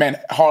man,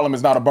 Harlem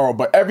is not a borough,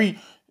 but every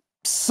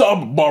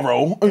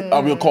sub-borough, I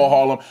will call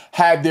Harlem,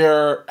 had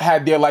their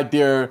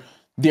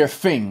their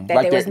thing, that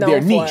like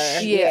their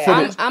niche.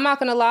 Yeah, I'm not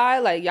gonna lie.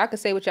 Like y'all can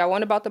say what y'all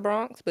want about the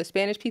Bronx, but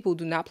Spanish people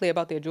do not play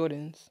about their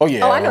Jordans. Oh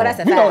yeah. Oh, I know that's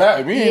a fact. We know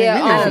that. We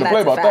ain't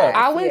play about that.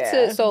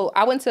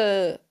 I went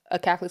to a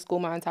Catholic school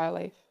my entire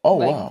life. Oh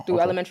wow. Through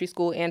elementary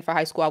school and for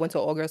high school, I went to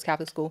all girls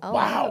Catholic school. Oh,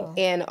 wow.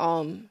 And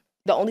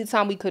the only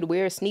time we could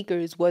wear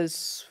sneakers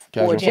was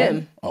for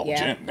gym. Oh,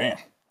 gym, damn.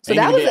 So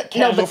that was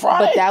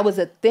but that was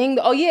a thing.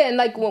 Oh yeah, and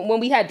like when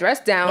we had dress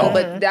down,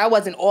 but that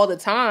wasn't all the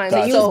time.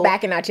 So you was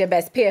backing out your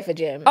best pair for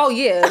gym. Oh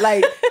yeah,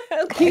 like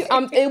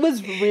it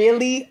was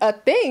really a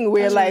thing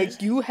where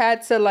like you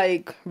had to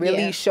like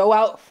really show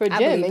out for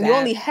gym, and you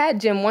only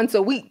had gym once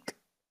a week.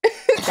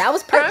 That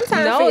was prime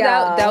time for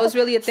y'all. That was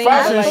really a thing.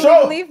 I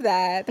can't believe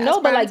that.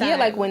 No, but like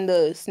like when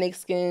the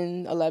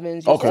snakeskin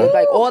 11s,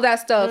 like all that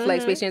stuff,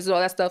 like Space Jams, all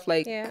that stuff,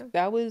 like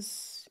that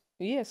was.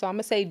 Yeah, so I'm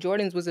gonna say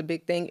Jordans was a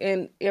big thing,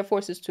 and Air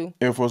Forces too.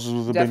 Air Forces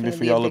was a big thing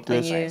for y'all up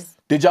there. Yeah.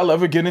 Did y'all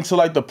ever get into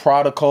like the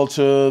Prada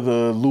culture,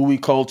 the Louis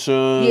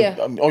culture? Yeah.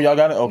 Oh, y'all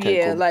got it? Okay,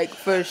 yeah, cool. like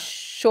for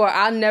sure.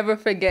 I'll never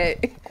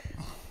forget.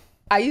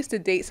 I used to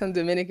date some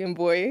Dominican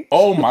boy.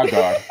 Oh my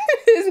God.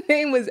 His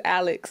name was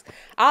Alex.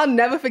 I'll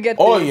never forget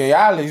this. Oh yeah,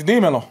 Alex,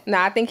 dímelo.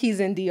 Nah, I think he's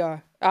in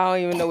DR. I don't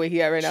even know where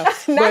he at right now.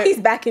 Now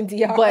he's back in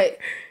DR. But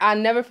I'll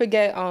never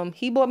forget,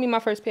 he bought me my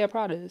first pair of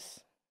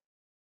Pradas.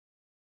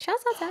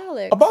 Shouts out to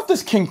Alex. About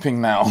this kingpin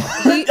now.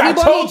 I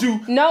told you.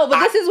 No, but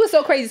this is what's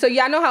so crazy. So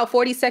y'all know how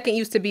 42nd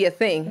used to be a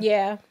thing.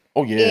 Yeah.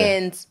 Oh yeah.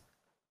 And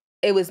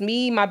it was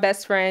me, my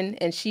best friend,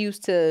 and she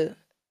used to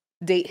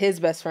date his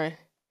best friend.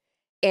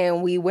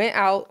 And we went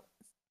out.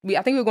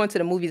 I think we were going to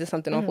the movies or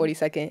something on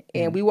 42nd.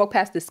 And we walked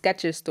past the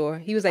Skechers store.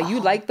 He was like, "You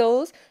like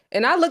those?"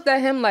 And I looked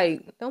at him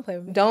like, "Don't play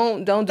with me.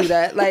 Don't do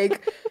that."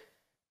 Like,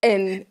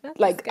 and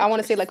like I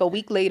want to say like a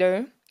week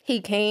later,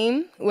 he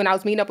came when I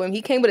was meeting up with him.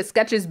 He came with a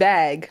Skechers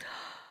bag.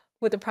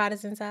 With the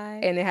Pradas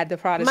inside. And it had the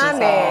Pradas My inside.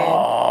 man.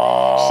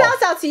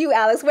 Shouts out to you,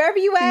 Alex. Wherever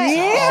you at.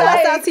 Yeah.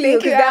 Shouts out to you.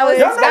 Because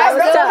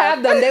I still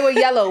have them. They were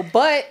yellow.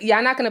 But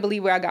y'all not going to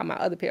believe where I got my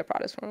other pair of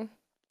Pradas from.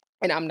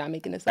 And I'm not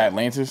making this up.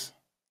 Atlantis?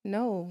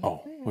 No.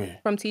 Oh, where?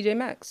 From TJ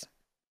Maxx.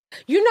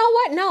 You know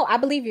what? No, I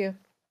believe you.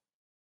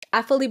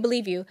 I fully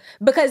believe you.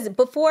 Because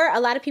before, a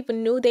lot of people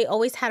knew they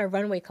always had a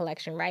runway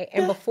collection, right?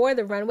 And before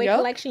the runway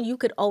collection, you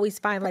could always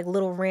find like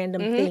little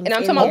random things. And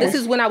I'm talking about this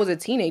is when I was a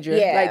teenager.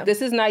 Yeah. Like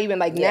this is not even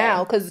like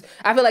now. Because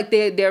I feel like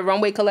their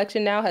runway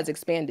collection now has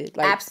expanded.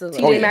 Like,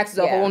 absolutely. TJ Maxx is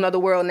a whole nother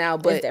world now.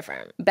 But it's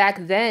different.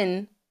 Back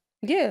then,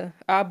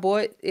 I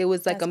bought, it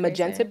was like a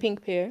magenta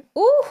pink pair.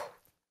 Ooh.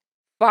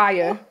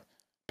 Fire.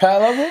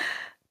 Pad leather?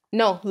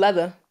 No,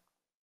 leather.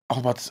 I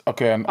was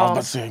about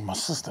to say my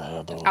sister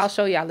had those. I'll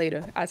show y'all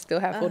later. I still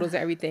have photos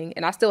and everything,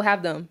 and I still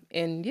have them.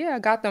 And yeah, I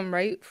got them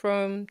right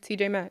from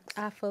TJ Maxx.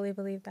 I fully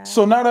believe that.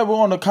 So now that we're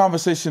on the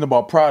conversation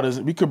about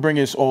Pradas, we could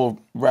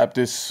wrap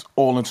this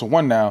all into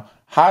one now.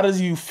 How does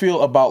you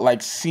feel about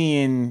like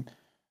seeing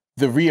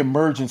the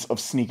reemergence of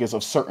sneakers,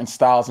 of certain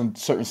styles and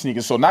certain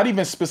sneakers? So not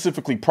even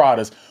specifically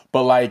Pradas,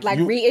 but like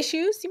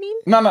reissues, you mean?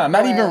 No,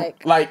 not even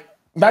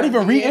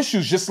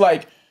reissues. Just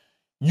like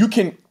you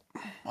can.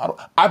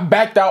 I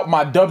backed out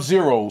my Dub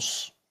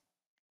Zeros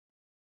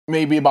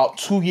maybe about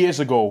 2 years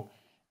ago,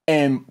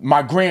 and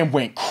my gram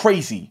went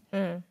crazy.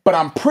 But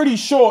I'm pretty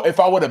sure if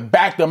I would have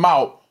backed them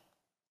out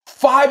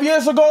 5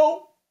 years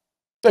ago,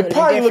 they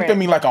probably looked at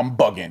me like I'm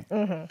bugging.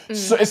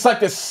 So it's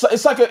like it's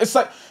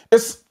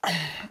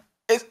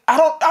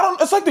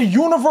like the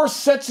universe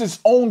sets its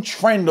own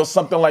trend or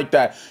something like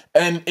that.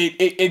 And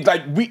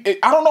I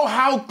don't know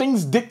how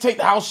things dictate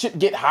how shit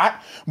get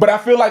hot, but I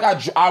feel like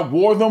I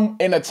wore them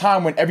in a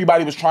time when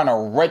everybody was trying to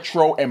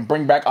retro and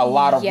bring back a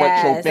lot of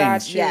retro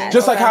things.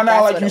 Just like how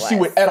now like you see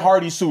with Ed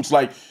Hardy suits,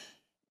 like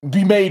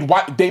they made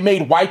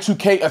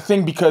Y2K a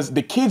thing because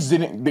the kids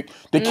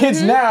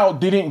kids now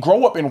didn't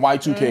grow up in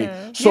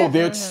Y2K. So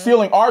they're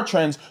stealing our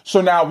trends.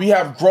 So now we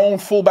have grown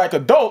fullback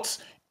adults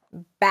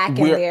back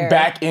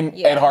in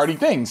Ed Hardy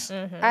things.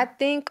 I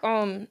think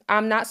I'm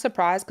not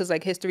surprised because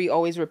like history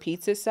always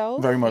repeats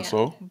itself. Very much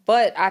so.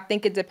 But I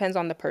think it depends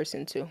on the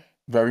person too.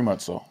 Very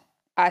much so.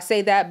 I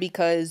say that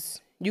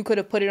because you could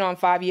have put it on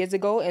 5 years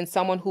ago and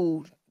someone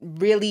who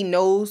really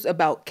knows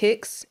about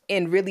kicks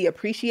and really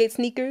appreciates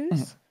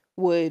sneakers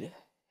would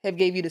have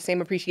gave you the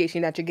same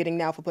appreciation that you're getting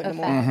now for putting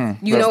them on.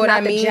 You know what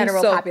I mean? The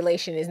general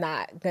population is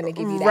not going to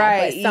give you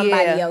that, but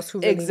somebody else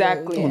who really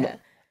knew.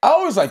 I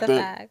always like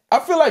I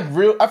feel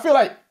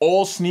like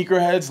all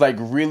sneakerheads like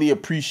really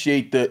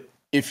appreciate the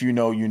if you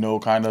know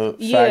kind of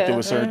factor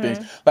with certain things.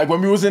 Like when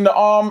we was in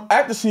the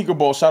at the Sneaker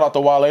Bowl, shout out to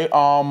Wale.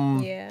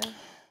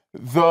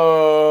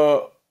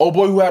 The old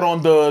boy who had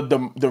on the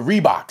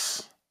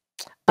Reeboks.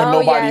 But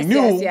nobody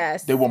knew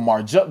they were the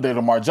Margiela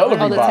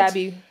Reeboks. The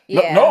tabby.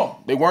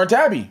 No, they weren't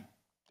tabby.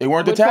 They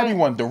weren't the tabby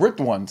ones, the ripped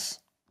ones.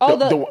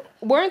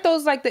 Weren't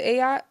those like the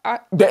AI?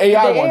 The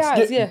AI ones,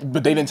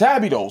 but they didn't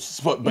tabby those.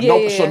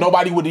 So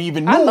nobody would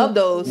even know. I love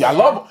those. Yeah, I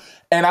love them.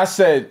 And I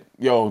said,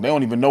 yo, they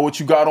don't even know what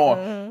you got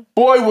on.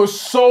 Boy was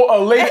so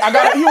elated.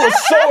 He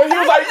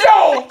was like,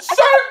 yo, son.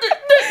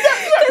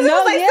 it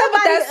was like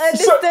somebody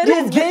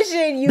understood his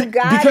vision. You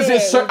got because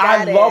it. Because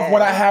I love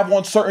when I have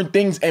on certain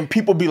things and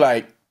people be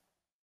like,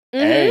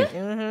 hey,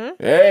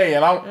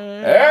 and I'm,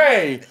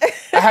 hey.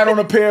 I had on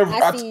a pair of,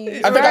 I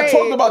think I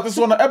talked about this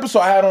on the episode.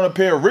 I had on a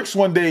pair of Ricks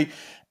one day,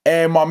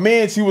 and my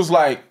mans, he was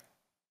like,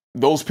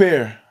 those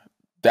pair,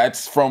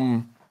 that's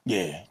from,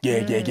 yeah.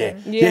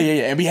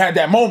 And we had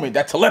that moment,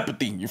 that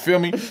telepathy, you feel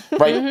me?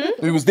 Right?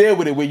 We was there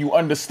with it where you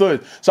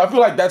understood. So I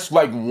feel like that's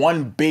like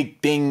one big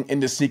thing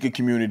in the sneaker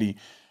community.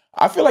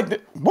 I feel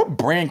like, what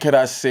brand could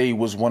I say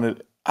was one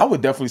of, I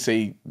would definitely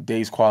say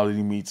Days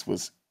Quality Meats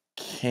was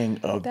king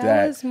of that.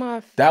 That was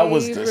my favorite. That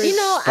was the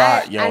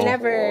spot, yo.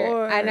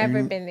 I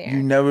never been there.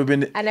 You never been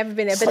there? I never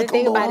been there. But the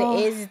thing about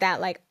it is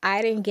that like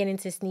I didn't get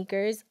into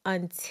sneakers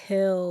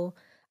until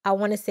I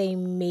want to say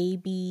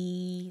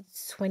maybe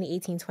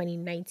 2018,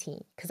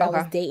 2019. Because I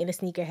was dating a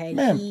sneakerhead.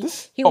 Man,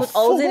 he was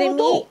older than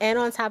me. And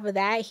on top of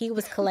that, he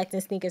was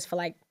collecting sneakers for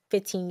like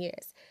 15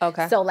 years.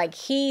 Okay. So like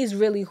he's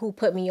really who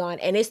put me on.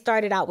 And it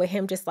started out with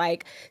him just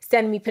like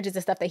sending me pictures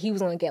of stuff that he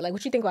was going to get. Like,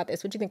 what you think about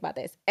this? What you think about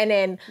this? And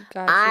then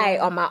I,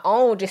 on my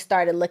own, just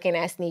started looking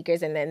at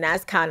sneakers. And then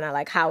that's kind of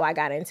like how I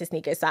got into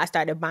sneakers. So I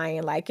started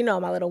buying like, you know,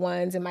 my little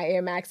ones and my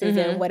Air Maxes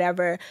and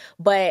whatever.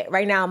 But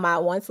right now my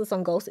wants list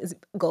on GOAT. It's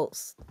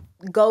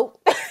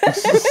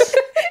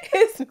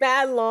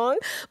mad long.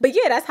 But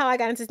yeah, that's how I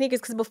got into sneakers.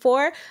 Because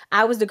before,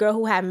 I was the girl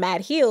who had mad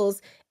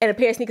heels and a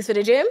pair of sneakers for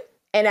the gym.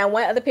 And I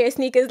want other pair of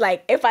sneakers.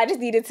 Like, if I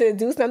just needed to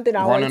do something,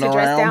 I wanted to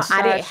dress down,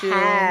 I didn't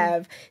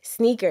have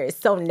sneakers.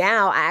 So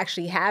now I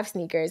actually have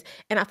sneakers,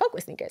 and I fuck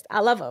with sneakers. I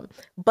love them.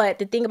 But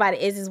the thing about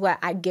it is what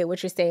I get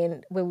what you're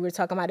saying when we were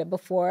talking about it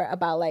before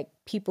about, like,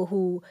 people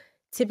who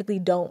typically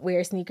don't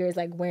wear sneakers,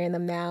 like, wearing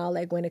them now,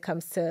 like, when it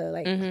comes to,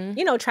 like,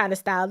 you know, trying to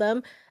style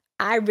them.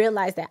 I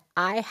realized that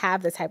I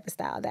have the type of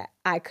style that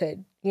I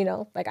could, you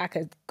know, like I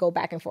could go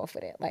back and forth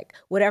with it. Like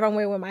whatever I'm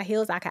wearing with my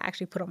heels, I can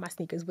actually put on my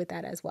sneakers with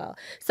that as well.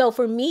 So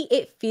for me,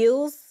 it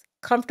feels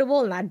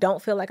comfortable and I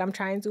don't feel like I'm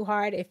trying too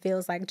hard. It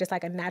feels like just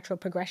like a natural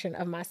progression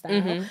of my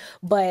style.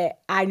 But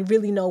I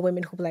really know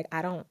women who be like,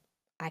 I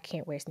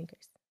can't wear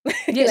sneakers.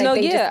 Yeah,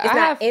 like I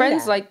have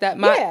friends like that.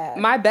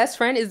 My best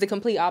friend is the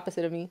complete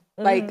opposite of me.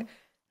 Like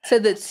to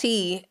the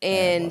T.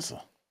 And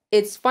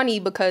it's funny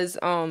because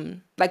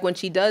like when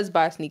she does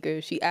buy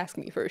sneakers, she asks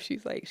me first.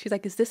 She's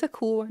like, is this a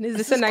cool one? Is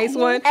this a nice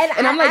one?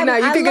 And I'm like, no,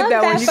 you can get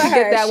that one. You can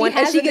get that one.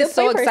 And she gets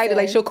so excited.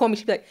 Like she'll call me.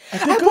 She'll be like,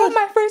 I bought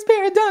my first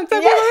pair of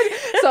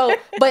Dunks. So,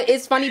 but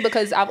it's funny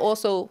because I've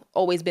also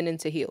always been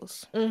into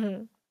heels.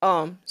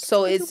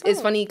 So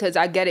it's funny because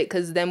I get it.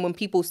 Because then when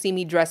people see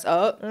me dress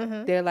up,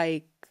 they're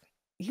like,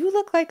 you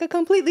look like a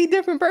completely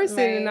different person.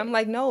 Right. And I'm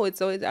like, no,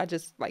 it's always, I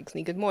just like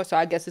sneakers more. So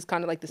I guess it's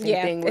kind of like the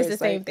same thing. Where it's the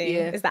same thing.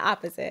 Yeah. It's the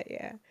opposite.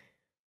 Yeah.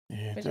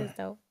 Which is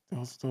dope.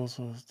 Those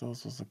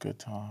was a good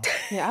time.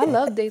 Yeah, I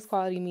love Days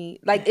Quality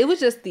Meat. Like, it was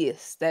just the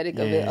aesthetic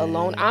of it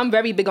alone. I'm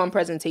very big on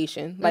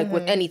presentation. Like,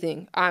 with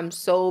anything. I'm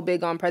so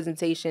big on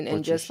presentation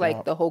and just,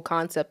 like, the whole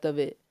concept of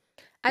it.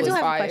 I do have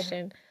a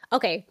question.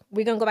 Okay,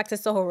 we're going to go back to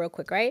Soho real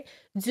quick, right?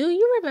 Do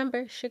you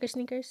remember Sugar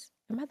sneakers?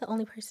 Am I the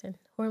only person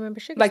who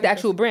remembers Sugar like sneakers? The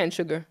actual brand,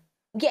 Sugar.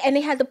 Yeah, and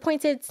they had the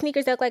pointed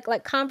sneakers that look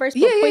like Converse.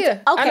 Yeah.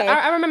 Okay,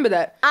 I remember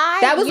that.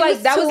 That was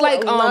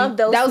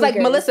like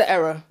Melissa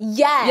era.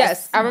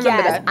 Yes, I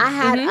remember that. I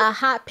had a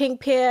hot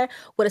pink pair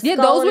with a skull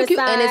those on were the cute,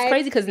 side. and it's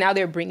crazy because now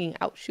they're bringing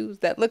out shoes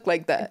that look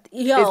like that.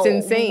 Yo, it's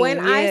insane. When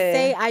I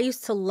say I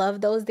used to love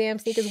those damn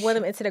sneakers, wore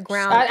them into the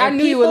ground. I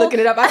knew you were looking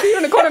it up. I see you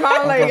in the corner of my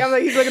eye. I'm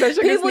like, he's looking at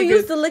Sugar People sneakers.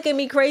 used to look at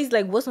me crazy,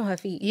 like, what's on her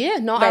feet? Yeah,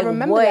 no, like, I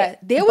remember what?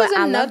 that.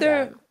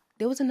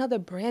 There was another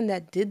brand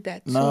that did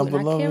that too, and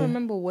I can't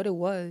remember what it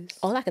was.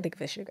 All I could think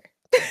of is Sugar.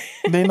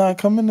 They not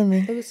coming to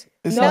me.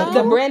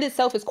 The brand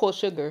itself is called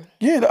Sugar.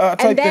 Yeah,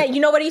 and then you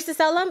know what I used to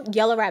sell them?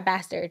 Yellow Rat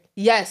Bastard.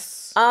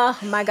 Yes. Oh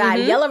my God,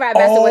 Yellow Rat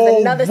Bastard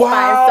was another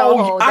spot in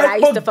Soho that I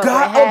used to fuck with.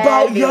 I forgot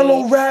about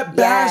Yellow Rat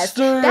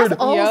Bastard. That's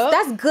old.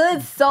 That's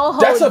good Soho.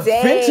 That's a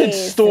vintage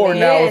store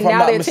now. If I'm now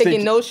not they're mistaken.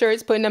 taking no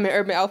shirts, putting them in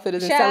Urban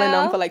Outfitters and selling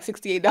them for like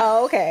 $68.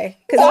 Oh, okay.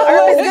 Because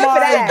Urban's good for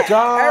that.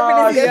 God,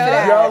 Urban is good for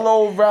that.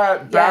 Yellow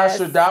Rat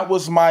Bastard. That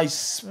was my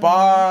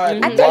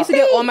spot. I used to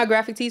get all my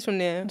graphic tees from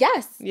there.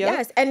 Yes.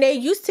 And they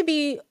used to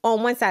be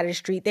on one side of the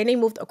street. Then they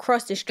moved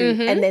across the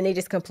street, and then they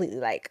just completely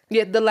like.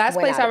 Yeah, the last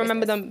place I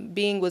remember them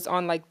being was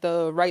on like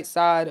the right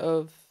side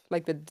of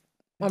like the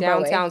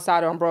downtown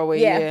side on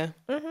Broadway. Yeah.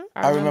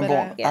 I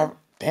remember.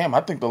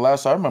 I think the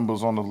last I remember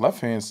was on the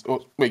left hand.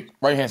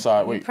 Right hand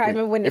side. Wait.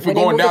 If we're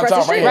going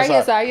downtown, right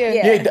hand side.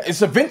 Yeah,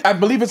 it's a. I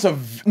believe it's a.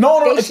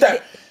 No, it's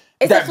that.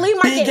 It's that a flea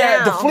market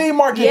now. The flea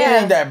market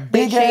thing, that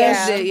big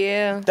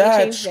ass.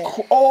 That's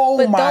cool.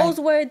 Oh my.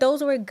 But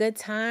those were good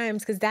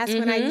times because that's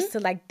when I used to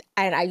like,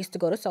 and I used to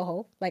go to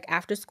Soho like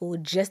after school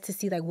just to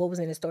see like what was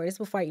in the store. This is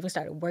before I even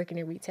started working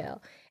in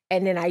retail.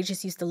 And then I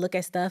just used to look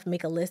at stuff,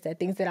 make a list of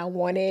things that I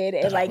wanted,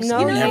 and like,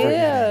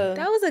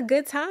 that was a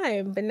good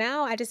time. But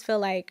now I just feel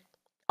like,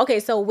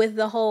 okay, so with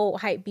the whole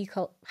hype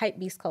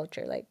beast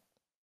culture, like,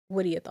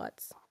 what are your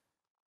thoughts?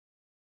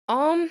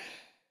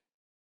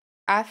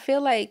 I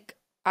feel like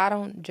I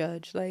don't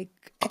judge. Like,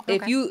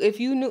 if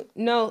you knew,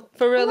 no,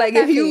 for real, like,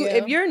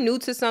 if you're new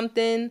to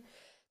something,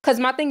 because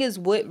my thing is,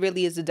 what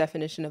really is the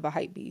definition of a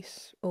hype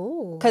beast?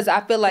 Ooh. Because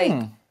I feel like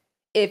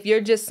if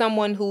you're just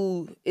someone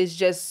who is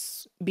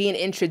just being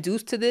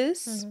introduced to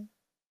this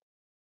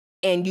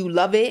and you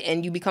love it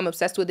and you become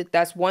obsessed with it,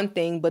 that's one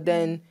thing. But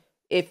then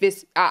if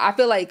it's, I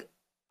feel like,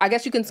 I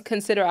guess you can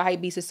consider a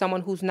hype beast as someone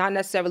who's not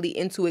necessarily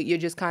into it. You're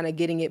just kind of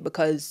getting it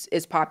because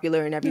it's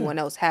popular and everyone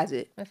else has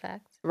it. A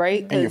fact.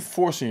 Right? And you're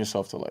forcing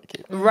yourself to like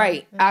it.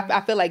 Right. I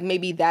feel like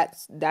maybe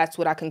that's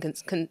what I can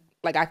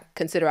I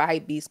consider a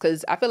hype beast.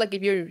 Because I feel like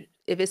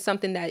if it's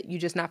something that you're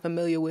just not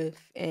familiar with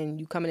and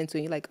you coming into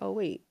it, you're like, oh,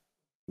 wait,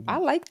 I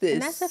like this.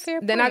 And that's a fair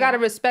point. Then I got to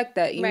respect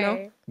that, you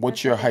know?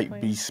 What's your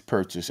hype beast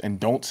purchase? And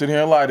don't sit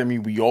here and lie to me.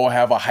 We all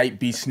have a hype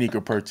beast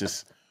sneaker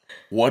purchase.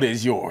 What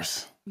is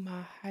yours?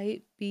 My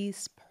hype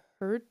beast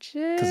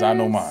purchase? Because I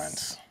know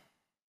mine's.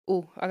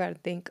 Oh, I got to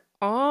think.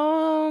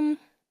 Trying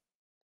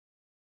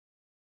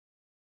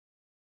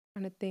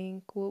to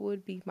think, what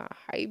would be my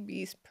hype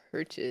beast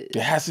purchase?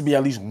 There has to be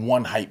at least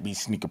one hype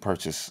beast sneaker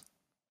purchase.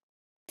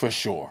 For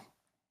sure.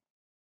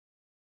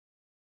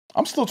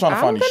 I'm still trying to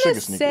find these sugar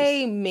sneakers. I'm gonna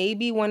say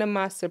maybe one of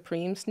my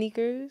Supreme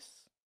sneakers.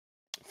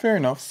 Fair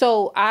enough.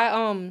 So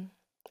I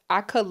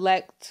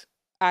collect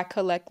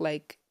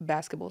like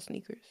basketball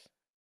sneakers.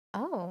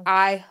 Oh.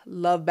 I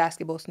love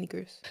basketball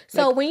sneakers.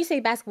 So like, when you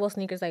say basketball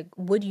sneakers, like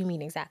what do you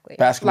mean exactly?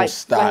 Basketball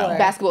style. Like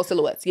basketball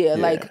silhouettes. Yeah.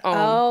 Like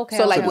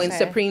so like when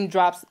Supreme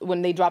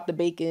when they dropped the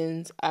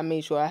Bacons, I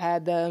made sure I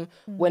had them.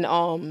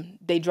 When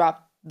they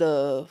dropped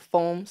the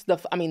foams, the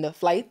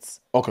flights.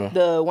 Okay.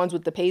 The ones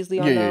with the paisley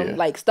on them.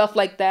 Like stuff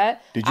like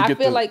that. Did you get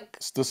the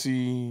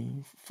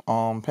Stussy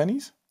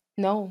pennies?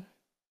 No.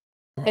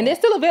 And they're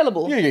still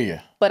available.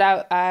 Yeah. But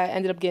I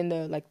ended up getting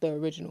the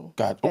original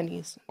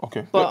pennies.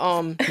 Okay.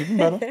 But even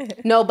better.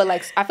 No, but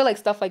like I feel like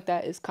stuff like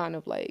that is kind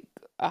of like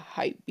a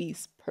hype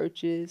beast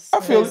purchase. I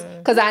feel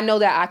because I know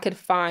that I could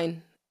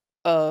find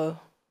a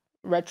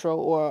retro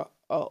or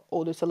a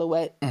older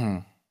silhouette.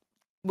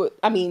 But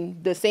I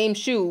mean the same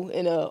shoe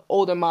in a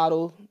older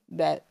model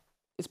that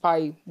is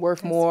probably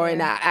worth more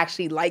and I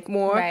actually like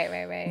more.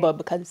 Right. But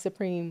because it's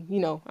Supreme,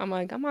 you know, I'm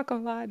like, I'm not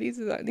gonna lie, these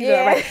are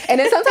right. And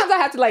then sometimes I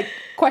have to like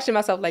question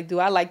myself, like, do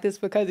I like this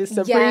because it's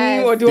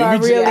Supreme or do I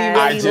really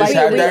like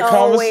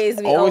it?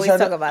 We always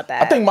talk about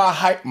that. I think my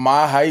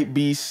hype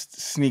beast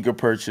sneaker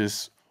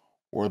purchase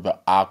were the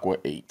Aqua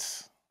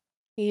 8s.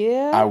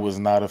 Yeah. I was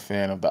not a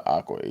fan of the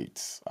Aqua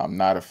 8s. I'm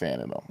not a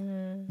fan of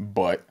them.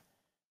 But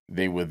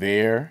they were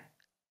there.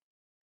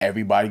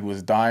 Everybody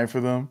was dying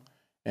for them.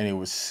 And it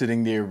was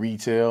sitting there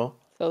retail.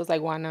 So it was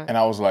like, why not? And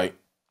I was like,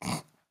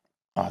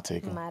 I'll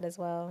take them. Might as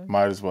well.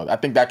 I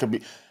think that could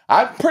be.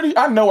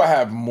 I know I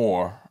have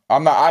more.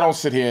 I don't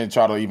sit here and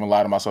try to even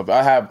lie to myself.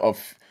 I have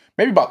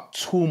maybe about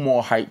 2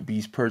 more hype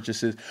beast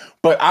purchases,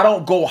 but I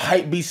don't go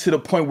hype beast to the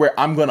point where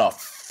I'm gonna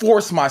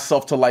force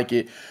myself to like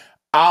it.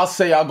 I'll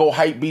say I'll go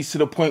hype beast to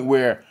the point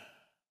where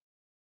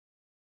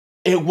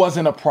it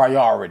wasn't a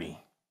priority,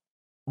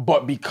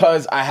 but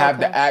because I have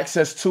the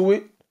access to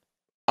it,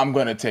 I'm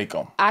going to take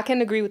them. I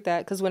can agree with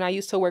that because when I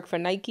used to work for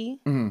Nike,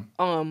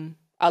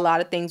 a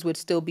lot of things would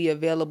still be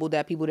available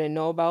that people didn't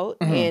know about.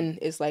 And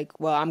it's like,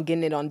 well, I'm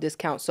getting it on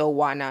discount, so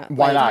why not?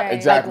 Why not? Right.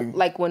 Exactly.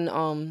 Like when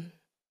I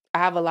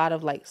have a lot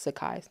of like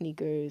Sacai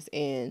sneakers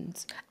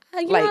and...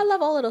 I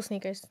love all of those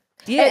sneakers.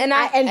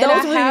 Yeah, and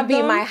those would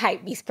be my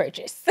hype beast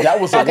purchase. That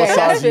was a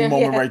Wasaji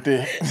moment right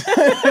there.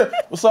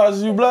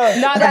 Wasaji, you blood.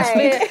 No, that's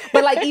fair.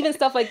 But like even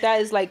stuff like that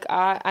is like,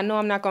 I know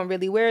I'm not going to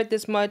really wear it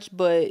this much,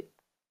 but...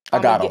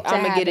 I'm going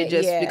to get it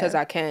just because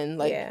I can,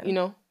 you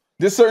know?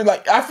 There's certain,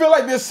 I feel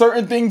like there's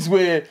certain things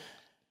where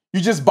you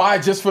just buy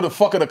just for the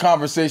fuck of the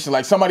conversation.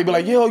 Like, somebody be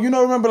like, yo,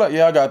 remember? Like,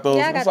 yeah, I got those.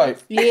 Yeah,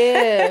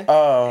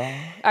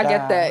 I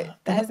get that.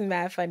 That's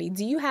mad funny.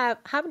 Do you have,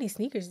 how many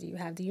sneakers do you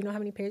have? Do you know how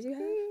many pairs you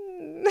have?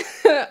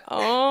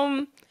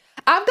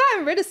 I've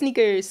gotten rid of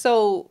sneakers,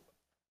 so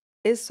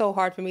it's so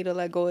hard for me to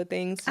let go of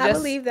things. I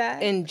believe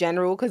that. In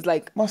general, because,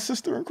 like... My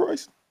sister in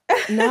Christ.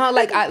 No,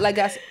 like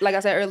I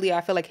said earlier, I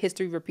feel like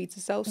history repeats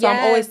itself. So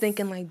I'm always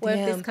thinking like, damn,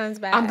 if this comes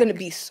back? I'm gonna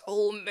be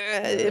so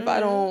mad if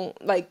I don't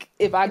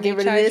if I get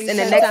rid of this, and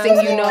the next thing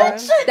you know,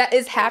 that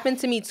has happened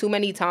to me too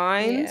many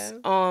times.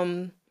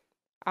 Yeah.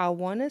 I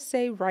want to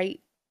say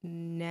right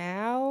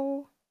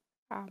now,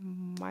 I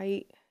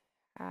might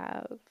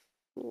have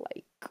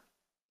like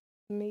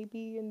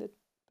maybe in the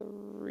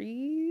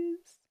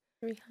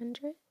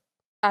 300.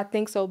 I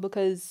think so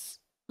because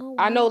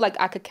I know like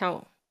I could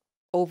count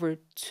over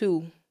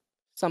 2.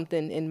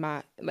 Something in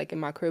my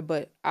crib,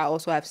 but I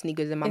also have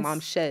sneakers in my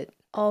mom's shed.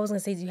 Oh, I was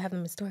gonna say, do you have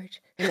them in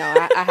storage?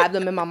 No, I have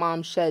them in my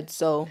mom's shed.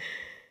 So,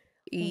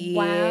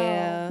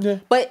 yeah. Wow.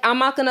 But I'm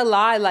not gonna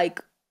lie.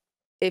 Like,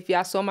 if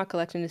y'all saw my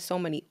collection, there's so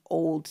many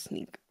old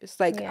sneakers.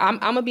 Like, I'm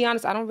gonna be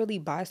honest. I don't really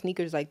buy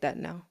sneakers like that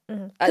now.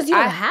 Because you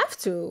don't have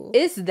to.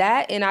 It's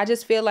that, and I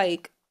just feel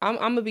like I'm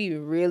gonna be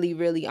really,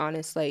 really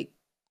honest. Like,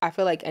 I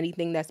feel like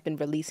anything that's been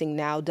releasing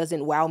now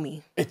doesn't wow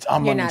me.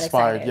 I'm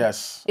uninspired,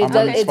 yes. It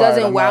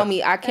doesn't wow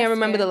me. I can't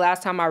remember the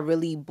last time I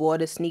really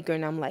bought a sneaker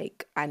and I'm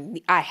like,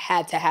 I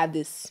had to have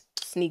this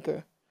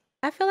sneaker.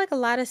 I feel like a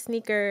lot of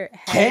sneaker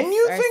heads Can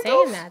you are think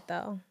saying of? that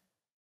though.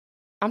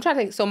 I'm trying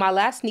to think. So my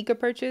last sneaker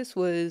purchase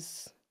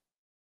was,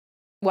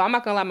 well, I'm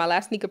not gonna lie, my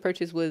last sneaker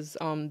purchase was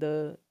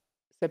the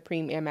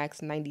Supreme Air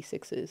Max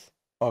 96s.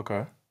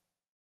 Okay.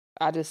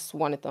 I just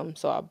wanted them,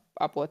 so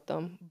I bought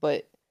them.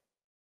 But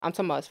I'm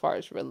talking about as far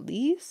as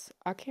release,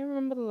 I can't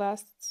remember the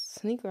last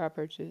sneaker I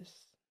purchased.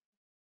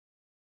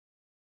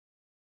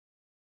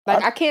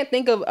 Like, I can't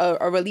think of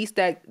a release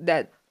that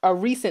a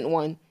recent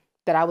one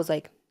that I was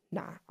like,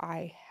 nah,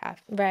 I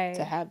have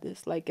to have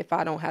this. Like, if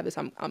I don't have this,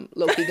 I'm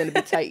low-key gonna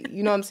be tight.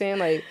 You know what I'm saying?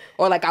 Like,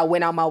 or like I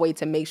went out my way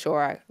to make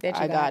sure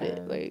I got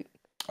it. Like,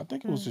 I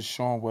think it was the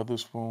Sean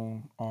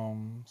Weatherspoon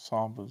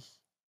Sambas.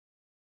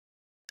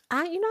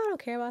 I don't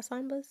care about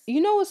Sambas.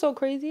 You know what's so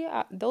crazy?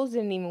 Those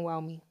didn't even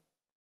wow me.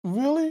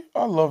 Really?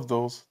 I love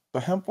those. The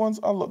hemp ones.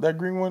 I love that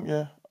green one.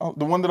 Yeah,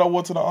 the one that I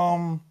wore to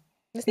the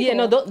Yeah,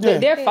 no,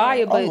 they're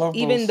fire. But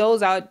even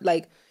those are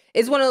like,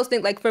 it's one of those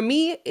things. Like for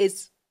me,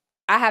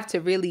 I have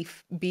to really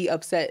be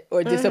upset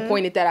or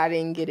disappointed that I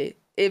didn't get it.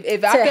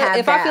 If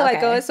I feel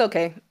like, oh, it's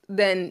okay,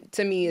 then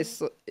to me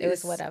it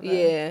was whatever.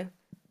 Yeah.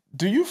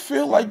 Do you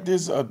feel like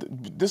this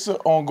is an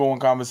ongoing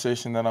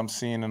conversation that I'm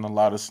seeing in a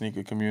lot of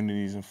sneaker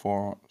communities and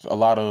forums, a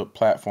lot of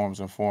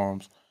platforms and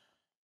forums,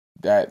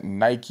 that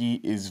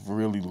Nike is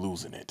really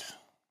losing it?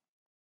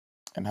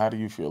 And how do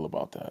you feel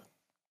about that?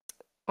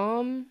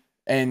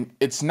 And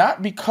it's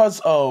not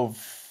because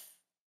of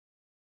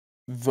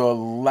the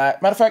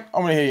matter of fact,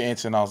 I'm gonna hear your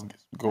answer and I'll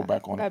go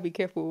back on it. I gotta be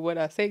careful with what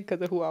I say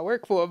because of who I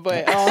work for,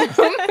 but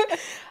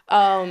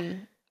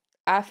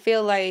I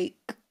feel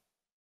like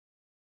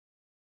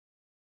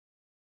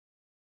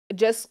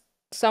just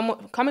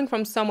coming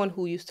from someone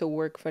who used to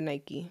work for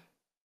Nike,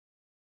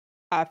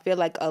 I feel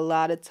like a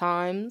lot of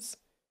times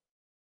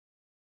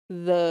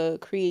the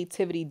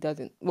creativity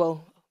doesn't,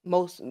 well,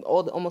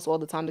 almost all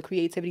the time, the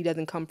creativity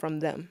doesn't come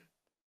from them.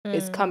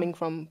 It's coming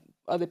from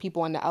other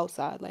people on the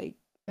outside. Like,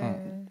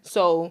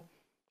 so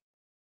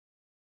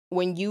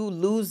when you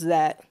lose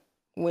that,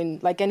 when,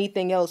 like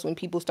anything else, when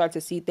people start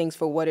to see things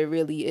for what it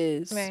really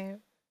is,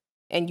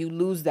 and you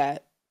lose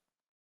that,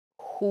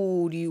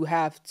 who do you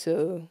have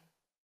to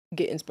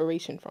get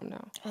inspiration from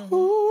now?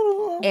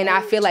 And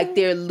I feel like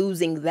they're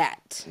losing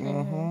that. You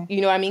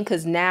know what I mean?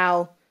 Because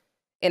now,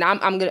 and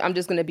I'm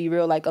just gonna be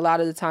real. Like, a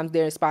lot of the times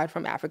they're inspired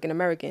from African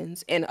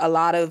Americans, and a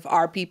lot of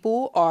our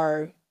people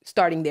are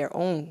starting their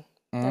own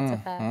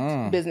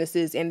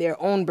businesses and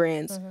their own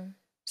brands.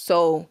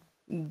 So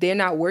they're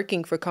not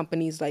working for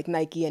companies like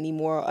Nike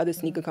anymore or other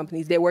sneaker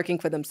companies. They're working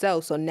for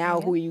themselves. So now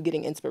who are you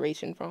getting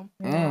inspiration from?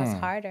 It's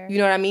harder. You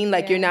know what I mean?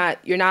 Like, you're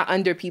not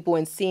under people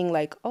and seeing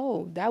like,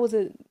 oh, that was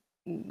a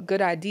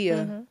good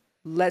idea.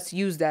 Let's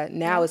use that.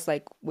 Now it's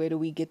like, where do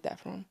we get that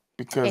from?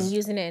 And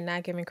using it and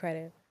not giving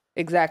credit.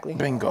 Exactly.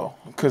 Bingo.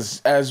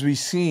 Because as we've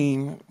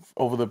seen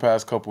over the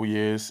past couple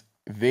years,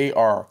 they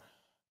are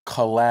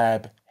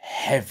collab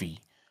heavy.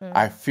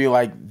 I feel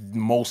like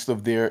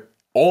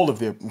all of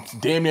their,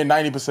 damn near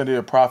 90% of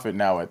their profit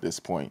now at this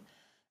point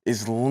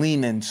is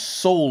leaning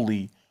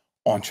solely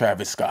on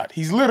Travis Scott.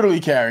 He's literally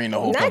carrying the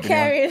whole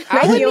company.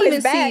 I wouldn't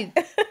even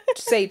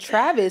say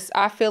Travis.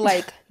 I feel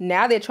like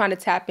now they're trying to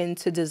tap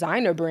into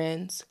designer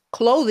brands,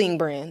 clothing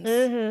brands.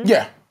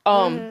 Yeah.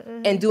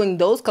 And doing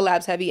those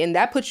collabs heavy, and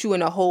that puts you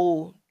in a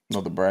whole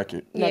another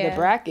bracket.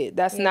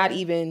 That's not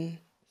even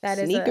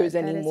sneakers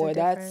anymore.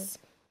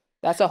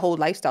 That's a whole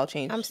lifestyle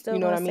change. I'm still, you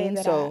know what I mean?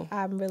 So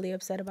I'm really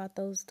upset about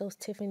those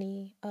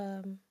Tiffany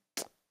Air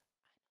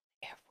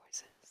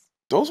Forces.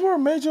 Those were a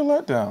major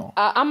letdown.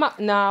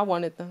 I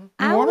wanted them.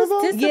 I was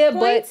disappointed.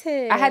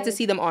 Yeah, but I had to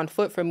see them on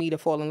foot for me to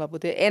fall in love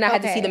with it, and I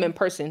had to see them in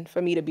person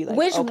for me to be like,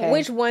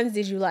 which ones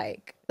did you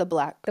like? The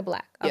black. Okay.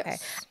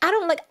 Yes.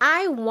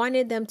 I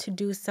wanted them to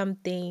do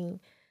something.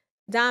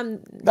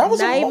 Dom, that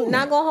was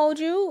not gonna hold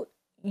you.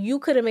 You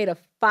could have made a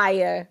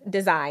fire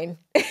design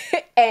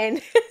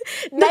and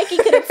Nike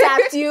could have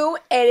tapped you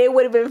and it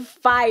would have been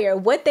fire.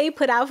 What they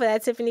put out for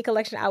that Tiffany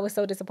collection, I was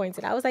so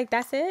disappointed. I was like,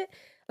 that's it?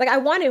 Like, I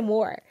wanted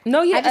more.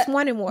 No, yeah. I just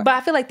wanted more. But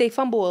I feel like they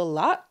fumble a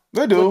lot.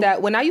 They do. With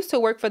that. When I used to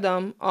work for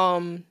them,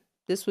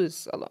 this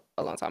was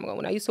a long time ago.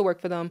 When I used to work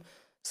for them,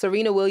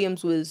 Serena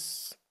Williams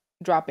was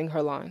dropping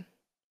her line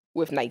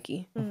with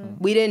Nike.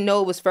 We didn't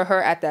know it was for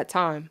her at that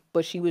time,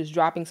 but she was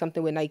dropping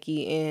something with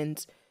Nike,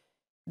 and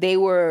they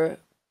were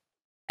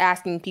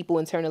asking people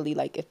internally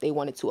like if they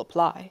wanted to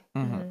apply.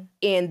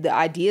 And the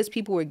ideas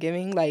people were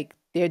giving, like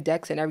their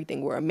decks and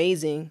everything, were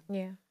amazing.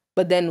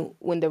 But then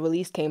when the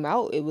release came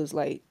out, it was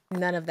like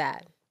none of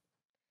that.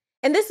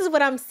 And this is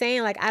what I'm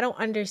saying. Like, I don't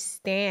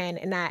understand,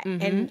 and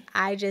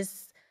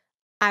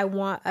I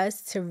want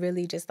us to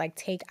really just like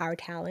take our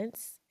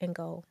talents and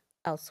go,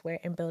 elsewhere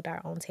and build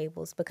our own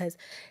tables, because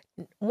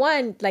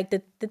one, like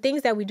the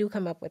things that we do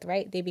come up with,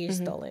 right, they be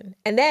stolen.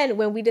 And then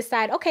when we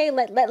decide, okay,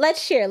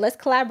 let's share, let's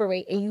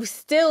collaborate, and you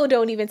still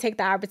don't even take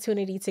the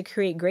opportunity to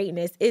create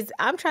greatness,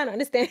 I'm trying to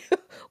understand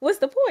what's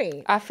the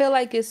point. I feel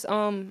like it's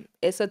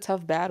a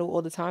tough battle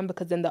all the time,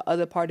 because then the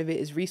other part of it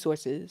is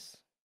resources.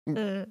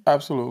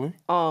 Absolutely.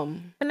 But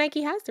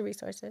Nike has the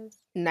resources.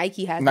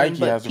 Nike has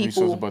the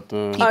resources, but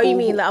you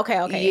mean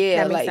okay,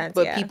 yeah, that makes sense.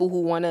 But people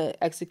who want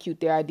to execute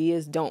their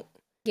ideas don't.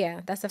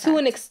 Yeah, that's a fact. To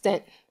an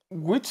extent.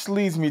 Which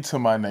leads me to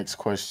my next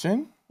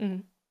question.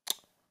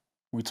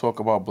 We talk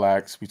about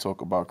blacks, we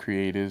talk about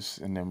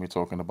creatives, and then we're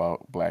talking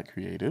about black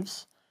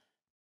creatives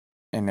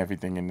and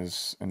everything in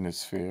this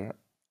sphere.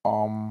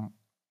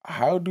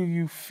 How do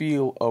you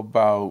feel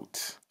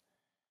about,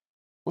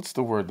 what's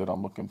the word that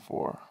I'm looking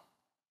for?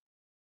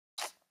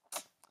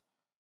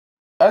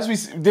 As we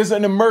see, there's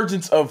an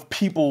emergence of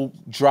people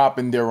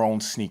dropping their own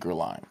sneaker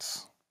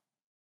lines.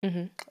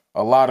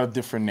 A lot of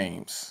different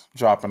names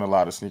dropping a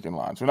lot of sneaker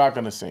lines. We're not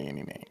going to say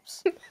any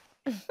names.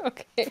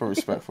 Okay. For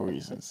respectful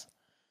reasons.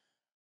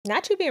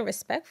 Not you being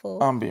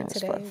respectful. I'm being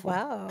today. respectful.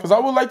 Wow. Because I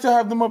would like to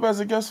have them up as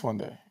a guest one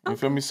day. You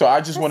feel me? So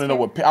I just want to know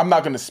what I'm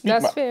not going to speak.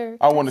 That's fair.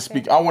 I want to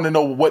speak. I want to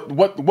know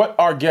what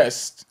our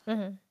guests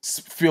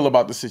feel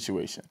about the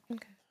situation.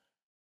 Okay.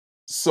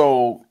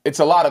 So it's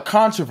a lot of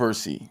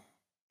controversy,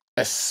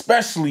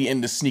 especially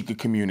in the sneaker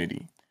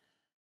community,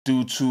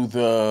 due to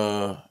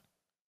the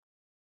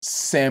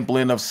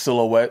sampling of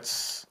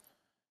silhouettes,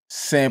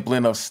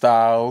 sampling of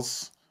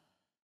styles,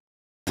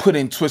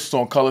 putting twists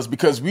on colors,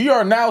 because we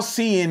are now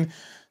seeing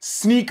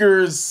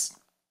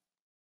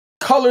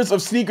colors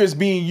of sneakers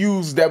being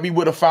used that we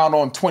would have found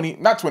on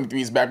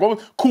 23s back. What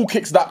was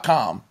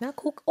coolkicks.com? Not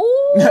cool.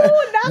 Ooh,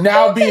 not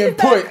now being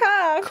put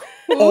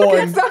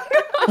on.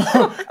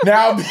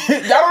 Now,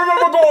 y'all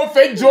remember going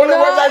fake Jordan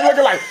website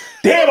looking like,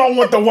 damn, I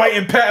want the white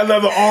and patent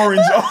leather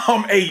orange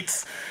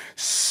 8s.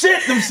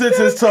 Shit, them shits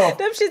is tough.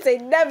 Them shits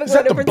ain't never is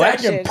going to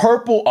protection. Black and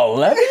purple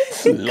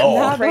 11s?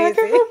 Lord.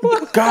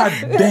 Crazy. God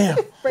damn.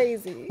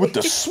 Crazy. With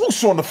the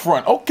swoosh on the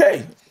front.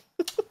 Okay.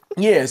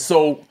 Yeah,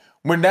 so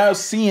we're now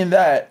seeing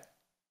that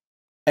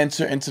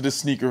enter into the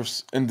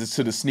sneakers,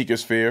 into the sneaker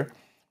sphere.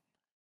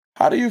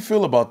 How do you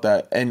feel about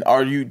that? And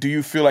do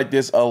you feel like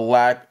there's a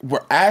lack?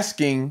 We're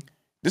asking,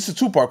 this is a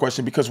two-part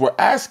question, because we're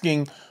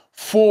asking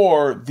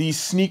for these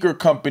sneaker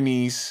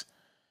companies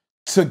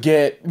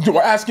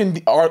we're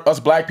asking us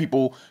black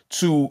people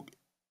to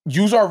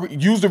use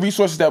the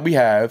resources that we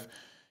have,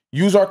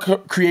 use our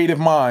creative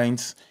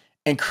minds,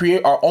 and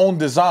create our own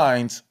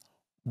designs,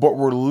 but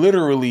we're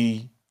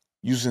literally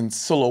using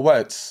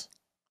silhouettes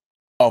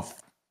of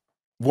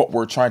what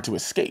we're trying to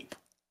escape.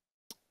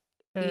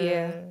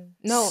 Yeah.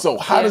 No. So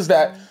how does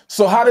that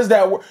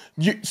work?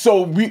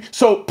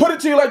 So put it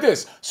to you like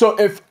this. So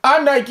if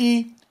I'm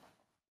Nike,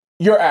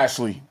 you're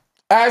Ashley.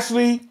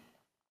 Ashley,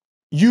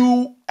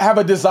 you have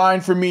a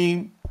design for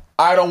me.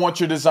 I don't want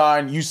your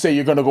design. You say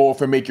you're going to go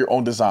off and make your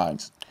own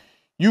designs.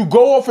 You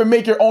go off and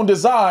make your own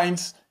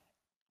designs,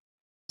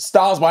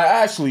 Styles by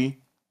Ashley,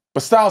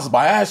 but Styles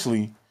by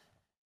Ashley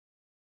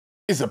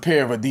is a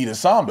pair of Adidas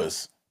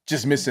Sambas,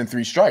 just missing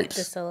 3 stripes.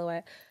 The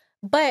silhouette.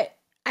 But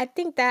I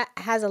think that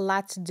has a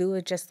lot to do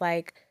with just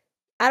like,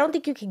 I don't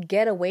think you can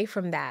get away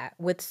from that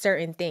with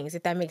certain things,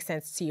 if that makes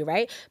sense to you,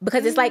 right?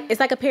 Because it's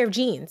like a pair of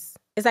jeans.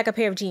 It's like a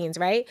pair of jeans,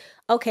 right?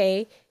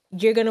 Okay,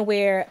 you're going to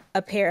wear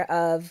a pair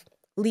of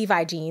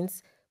Levi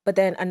jeans, but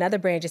then another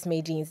brand just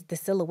made jeans. The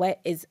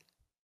silhouette is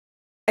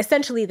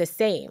essentially the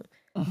same,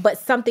 but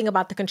something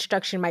about the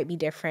construction might be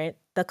different,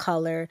 the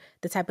color,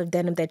 the type of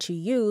denim that you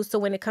use. So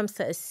when it comes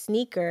to a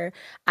sneaker,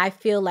 I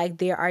feel like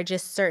there are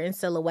just certain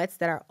silhouettes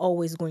that are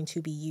always going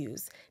to be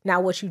used.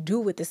 Now, what you do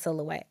with the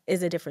silhouette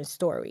is a different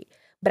story,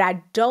 but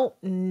I don't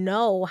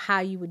know how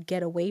you would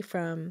get away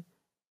from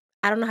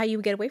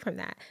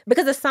that,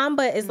 because a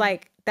Samba is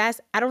like,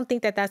 I don't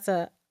think that that's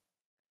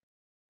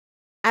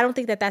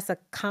a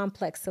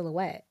complex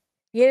silhouette.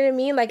 You know what I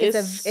mean? Like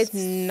it's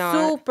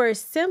not super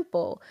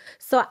simple.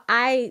 So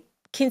I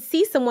can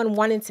see someone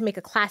wanting to make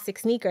a classic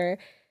sneaker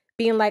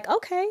being like,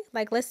 okay,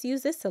 like let's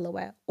use this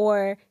silhouette,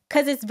 or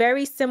because it's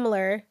very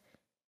similar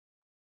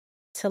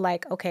to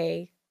like,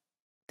 okay,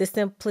 the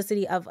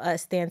simplicity of a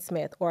Stan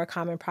Smith or a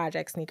Common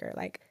Project sneaker.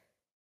 Like,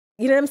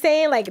 you know what I'm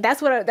saying? Like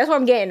that's what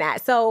I'm getting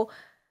at. So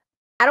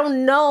I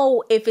don't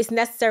know if it's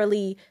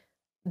necessarily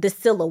the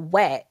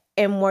silhouette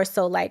and more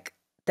so like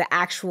the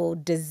actual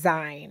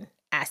design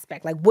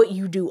aspect, like what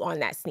you do on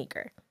that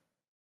sneaker.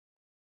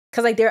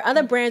 Because like there are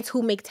other brands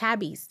who make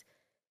tabbies.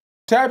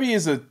 Tabby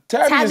is you know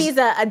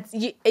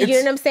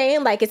what I'm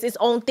saying? Like it's its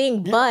own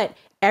thing, but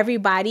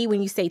everybody,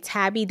 when you say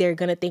tabby, they're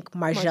going to think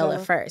Margiela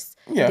first.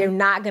 Yeah. They're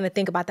not going to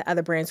think about the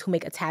other brands who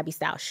make a tabby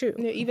style shoe.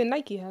 Yeah, even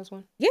Nike has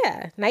one.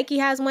 Yeah, Nike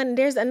has one.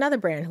 There's another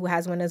brand who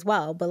has one as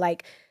well. But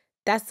like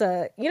that's you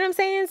know what I'm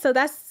saying? So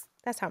that's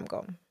how I'm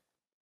going.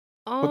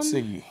 Let's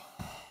see.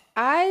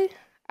 I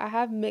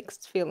have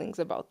mixed feelings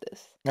about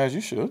this. As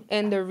you should.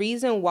 And the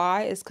reason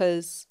why is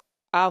because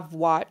I've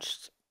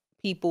watched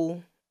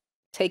people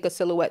take a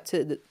silhouette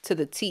to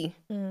the T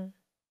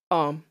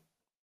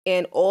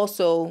and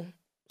also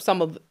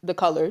some of the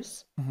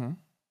colors. Mm-hmm.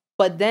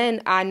 But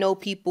then I know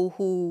people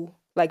who,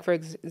 like, for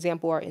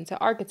example, are into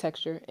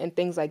architecture and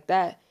things like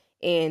that,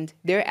 and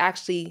they're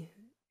actually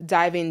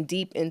diving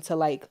deep into,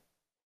 like,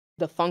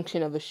 the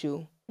function of a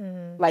shoe,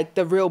 like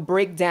the real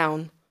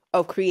breakdown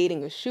of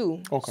creating a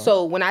shoe. Okay.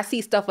 So when I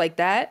see stuff like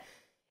that,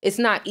 it's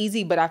not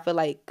easy, but I feel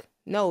like,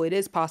 no, it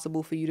is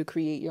possible for you to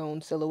create your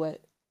own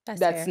silhouette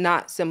that's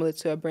not similar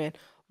to a brand.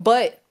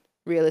 But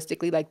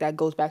realistically, like, that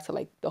goes back to,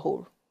 like, the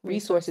whole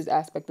resources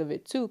aspect of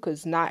it too,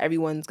 because not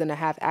everyone's going to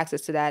have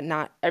access to that.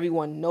 Not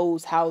everyone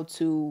knows how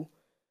to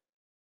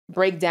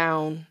break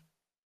down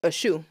a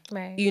shoe.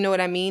 Right. You know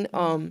what I mean?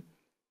 Mm-hmm.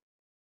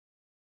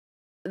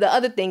 The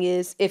other thing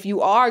is, if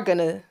you are going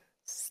to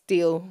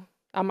steal,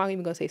 I'm not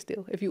even going to say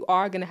steal, if you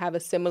are going to have a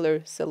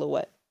similar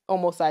silhouette,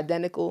 almost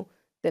identical,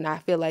 then I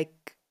feel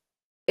like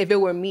if it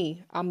were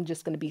me, I'm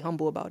just going to be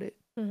humble about it.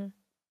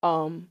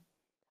 Mm-hmm.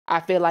 I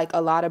feel like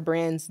a lot of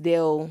brands,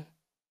 they'll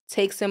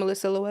take similar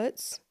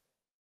silhouettes,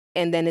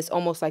 and then it's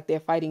almost like they're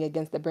fighting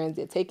against the brands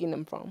they're taking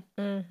them from.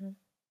 Mm-hmm.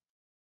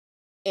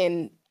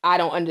 And I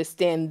don't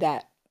understand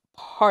that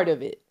part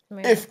of it.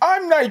 If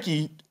I'm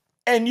Nike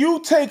and you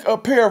take a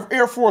pair of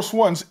Air Force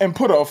Ones and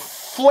put a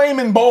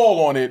flaming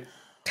ball on it,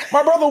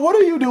 my brother, what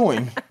are you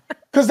doing?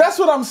 Because that's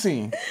what I'm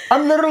seeing.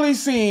 I'm literally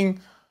seeing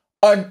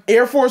an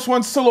Air Force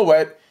One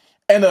silhouette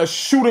and a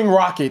shooting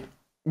rocket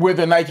where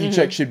the Nike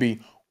check should be.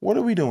 What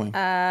are we doing?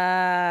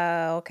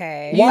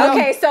 Okay.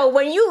 Okay, so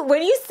when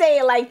you say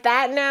it like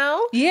that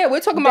now, yeah, we're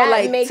talking about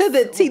like to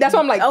the T. That's what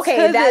I'm like.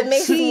 Okay, that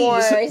makes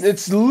more.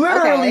 It's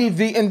literally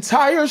the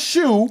entire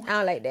shoe. I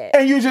don't like that.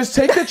 And you just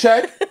take the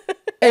check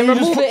and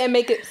remove it and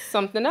make it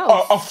something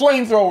else. A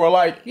flamethrower,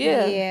 like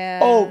yeah.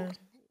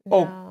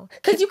 Oh.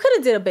 Because you could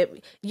have did a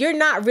bit. You're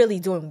not really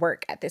doing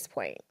work at this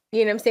point.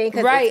 You know what I'm saying?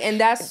 Right, and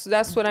that's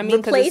what I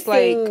mean. Because it's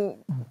like.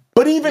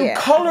 But even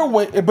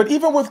colorway, but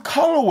even with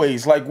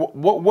colorways, like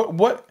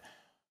what?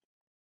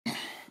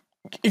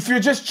 If you're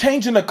just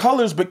changing the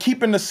colors but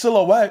keeping the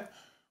silhouette,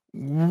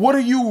 what are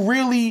you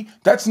really?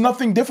 That's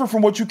nothing different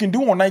from what you can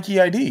do on Nike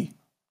ID.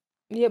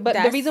 Yeah,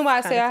 but the reason why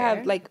I say I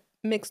have like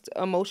mixed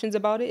emotions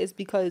about it is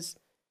because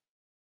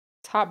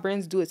top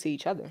brands do it to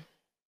each other.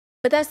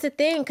 But that's the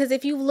thing, because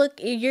if you look,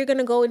 you're going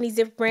to go in these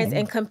different brands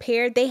and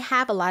compare, they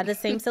have a lot of the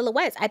same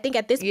silhouettes. I think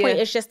at this point,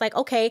 it's just like,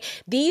 okay,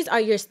 these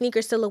are your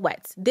sneaker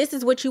silhouettes. This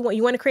is what you want.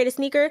 You want to create a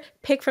sneaker?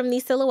 Pick from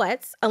these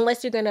silhouettes,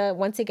 unless you're going to,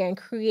 once again,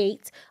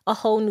 create a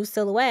whole new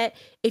silhouette.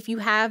 If you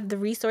have the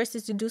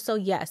resources to do so,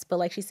 yes. But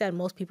like she said,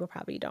 most people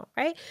probably don't,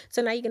 right?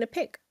 So now you're going to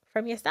pick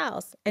from your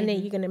styles, and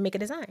then you're going to make a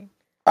design.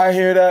 I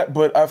hear that,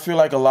 but I feel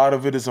like a lot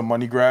of it is a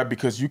money grab,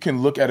 because you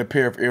can look at a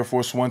pair of Air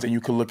Force Ones and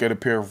you can look at a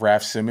pair of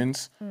Raf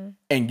Simons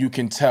and you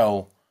can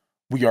tell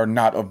we are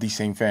not of the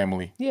same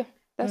family. Yeah,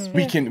 that's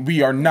fair.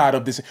 We are not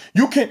of this.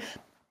 You can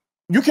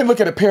look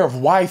at a pair of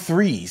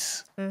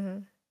Y3s. Mm-hmm.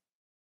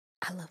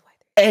 I love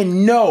Y3s.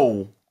 And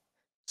know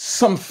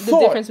some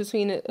thought. The difference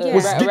between a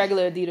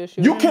regular Adidas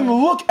shoe. You can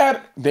look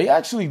at, they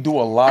actually do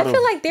a lot of. I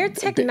feel like their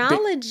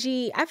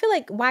technology, I feel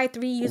like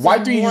Y3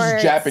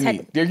 uses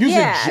Japanese. They're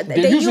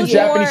using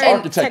Japanese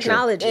architecture.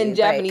 Technology, and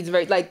Japanese,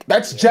 very like.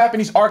 That's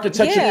Japanese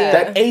architecture. Yeah.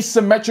 That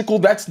asymmetrical,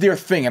 that's their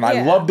thing. And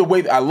I love the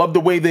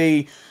way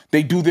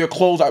they do their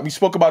clothes. We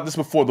spoke about this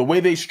before. The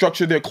way they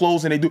structure their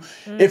clothes and they do.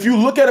 If you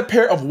look at a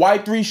pair of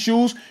Y3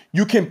 shoes,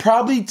 you can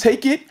probably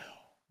take it,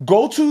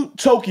 go to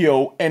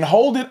Tokyo and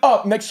hold it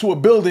up next to a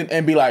building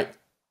and be like,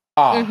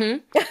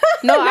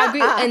 No, I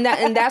agree.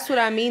 And that's what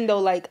I mean, though.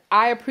 Like,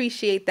 I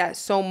appreciate that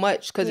so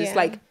much, because it's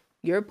like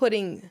you're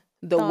putting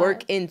the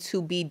work in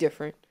to be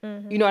different.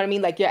 You know what I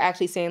mean? Like, you're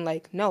actually saying,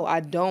 like, no, I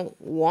don't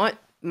want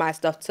my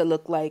stuff to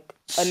look like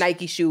a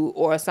Nike shoe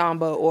or a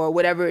Samba or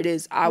whatever it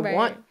is. I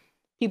want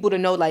people to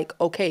know, like,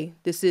 okay,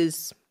 this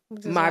is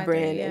my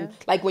brand. And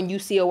like, when you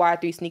see a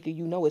Y3 sneaker,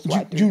 you know it's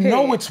Y3. You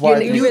know it's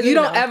Y3. You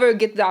don't ever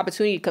get the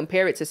opportunity to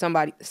compare it to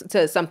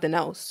something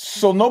else.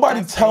 So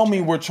nobody tell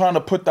me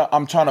the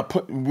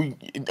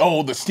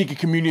sneaker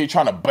community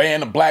trying to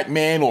ban a black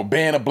man or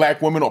ban a black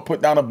woman or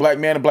put down a black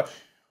man.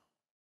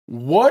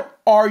 What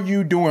are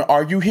you doing?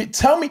 Are you hit?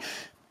 Tell me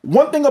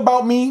one thing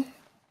about me.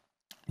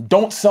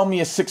 Don't sell me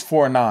a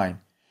 649.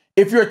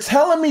 If you're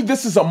telling me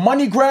this is a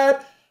money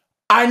grab,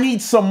 I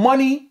need some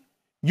money.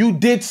 You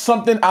did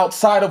something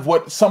outside of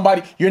what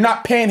you're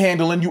not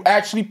panhandling. You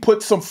actually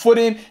put some foot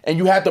in, and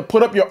you had to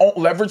put up your own,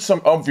 leverage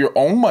some of your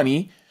own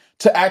money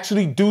to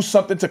actually do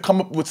something, to come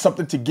up with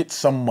something to get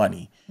some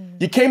money.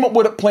 You came up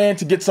with a plan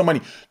to get some money.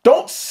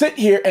 Don't sit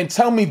here and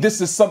tell me this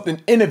is something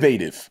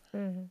innovative.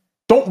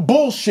 Don't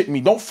bullshit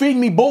me. Don't feed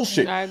me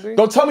bullshit. I agree.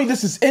 Don't tell me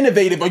this is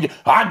innovative.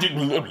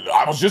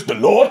 I was just, the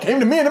Lord came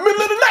to me in the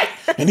middle of the night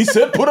and he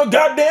said, put a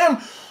goddamn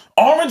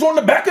orange on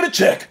the back of the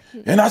check.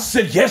 And I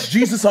said, yes,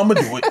 Jesus, I'm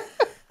going to do it.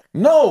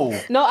 No,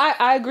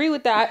 I agree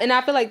with that. And I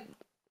feel like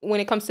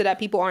when it comes to that,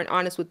 people aren't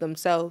honest with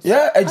themselves.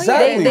 Yeah,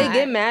 exactly. They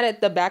get mad at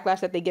the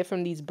backlash that they get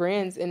from these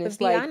brands. And it's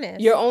like,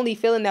 honest. You're only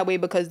feeling that way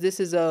because this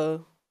is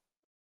a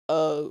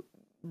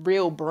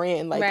real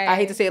brand. Like, I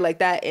hate to say it like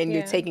that. And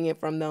you're taking it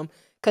from them.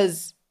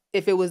 Because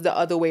if it was the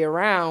other way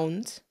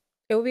around,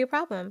 it would be a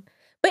problem.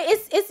 But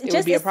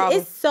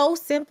it's so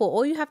simple.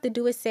 All you have to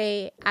do is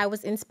say, I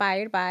was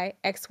inspired by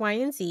X, Y,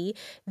 and Z.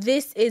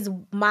 This is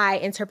my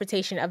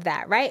interpretation of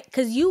that, right?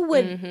 Because you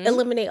would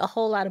eliminate a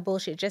whole lot of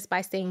bullshit just by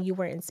saying you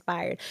were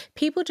inspired.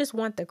 People just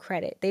want the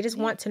credit. They just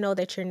want to know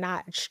that you're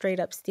not straight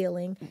up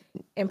stealing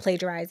and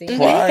plagiarizing.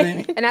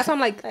 And that's why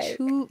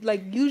I'm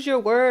like, use your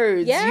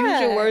words. Yeah. Use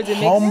your words.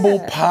 Humble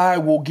pie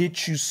will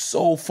get you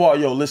so far.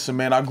 Yo, listen,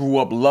 man, I grew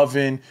up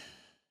loving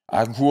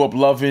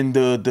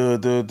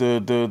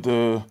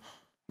the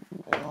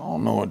I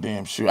don't know a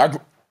damn shoe.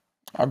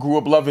 I grew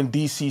up loving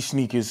DC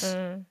sneakers.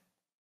 I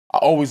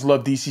always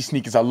loved DC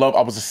sneakers. I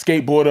was a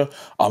skateboarder.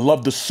 I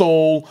loved the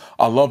sole.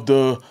 I loved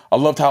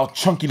how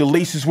chunky the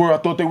laces were. I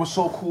thought they were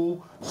so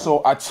cool.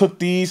 So I took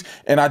these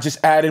and I just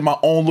added my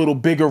own little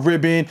bigger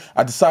ribbon.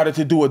 I decided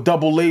to do a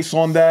double lace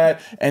on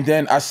that. And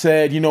then I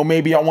said,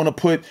 maybe I want to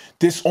put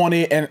this on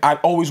it. And I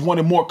always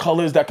wanted more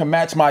colors that can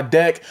match my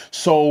deck.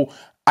 So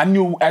I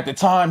knew at the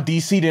time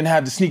DC didn't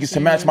have the sneakers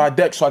to match my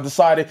deck, so I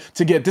decided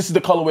to this is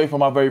the colorway for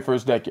my very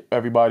first deck,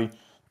 everybody.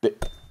 The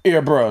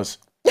Air Bras.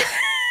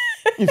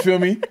 You feel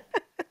me?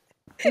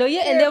 No,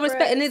 yeah, and they'll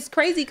respect, and it's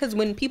crazy because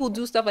when people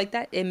do stuff like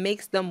that, it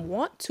makes them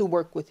want to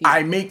work with you.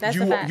 You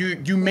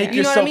make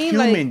yourself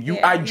human.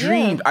 I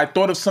dreamed. I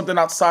thought of something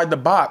outside the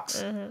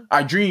box.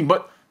 I dreamed,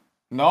 but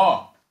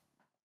no.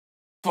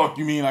 Fuck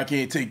you mean I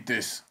can't take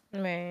this?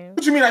 Man.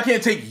 What you mean I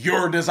can't take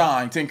your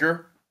design,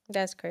 Tinker?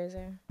 That's crazy.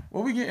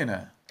 What are we getting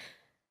at?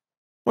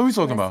 What are we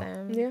talking about?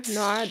 Yeah,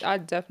 no, I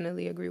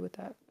definitely agree with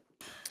that.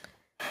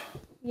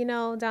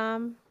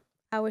 Dom,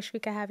 I wish we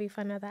could have you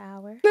for another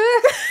hour.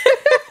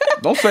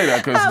 Don't say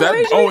that, because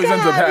that always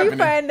ends up happening.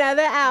 For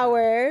another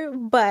hour,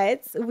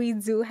 but we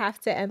do have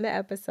to end the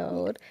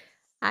episode.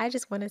 I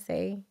just want to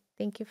say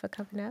thank you for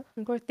coming up.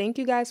 Of course, thank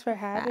you guys for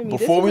having me.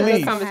 Before we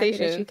leave,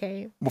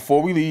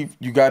 Before we leave,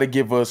 you got to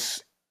give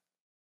us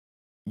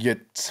your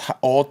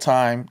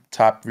all-time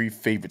top 3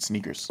 favorite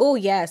sneakers. Oh,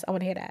 yes. I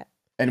want to hear that.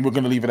 And we're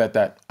going to leave it at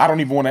that. I don't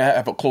even want to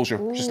have a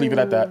closure. Ooh. Just leave it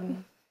at that.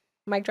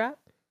 Mic drop?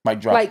 Mic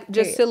drop. Like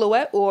just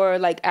silhouette or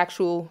like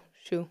actual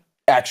shoe?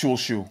 Actual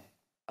shoe.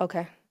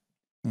 Okay.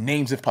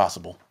 Names if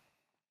possible.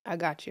 I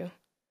got you.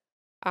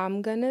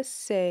 I'm going to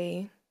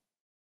say...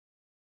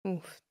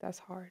 Oof, that's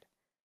hard.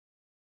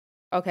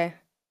 Okay.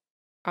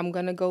 I'm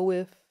going to go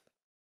with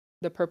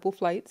the Purple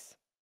Flights.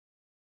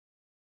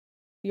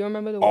 You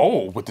remember the one?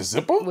 Oh, with the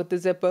zipper? With the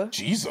zipper.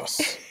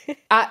 Jesus.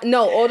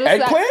 No,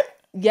 Eggplant?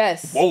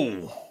 Yes.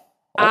 Whoa. Oh.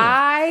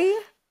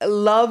 I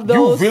love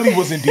those. You really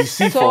was in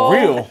DC for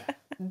real.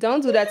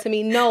 Don't do that to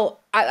me. No,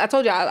 I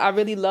told you, I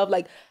really love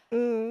like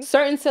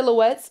certain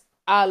silhouettes.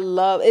 I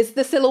love. It's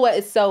the silhouette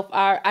itself.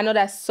 I know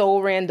that's so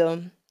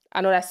random. I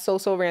know that's so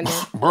random.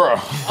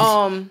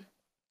 Bruh.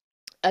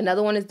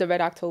 Another one is the Red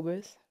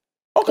Octobers.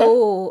 Okay.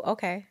 Oh,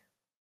 okay.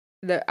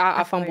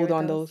 I fumbled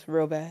on those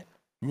real bad.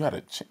 You had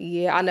a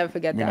yeah, I'll never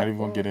forget that. We're not even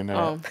gonna get into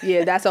that.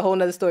 Yeah, that's a whole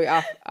nother story.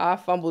 I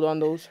fumbled on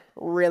those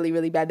really,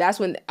 really bad. That's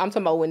when I'm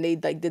talking about when they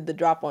like did the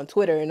drop on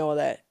Twitter and all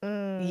that.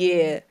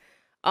 Yeah.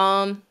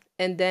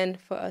 And then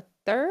for a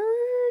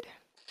third,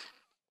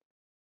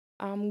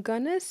 I'm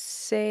gonna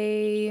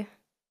say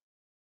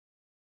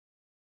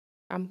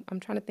I'm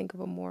trying to think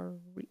of a more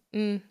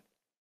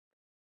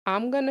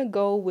I'm gonna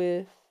go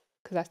with,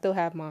 because I still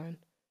have mine,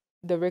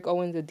 the Rick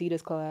Owens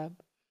Adidas collab.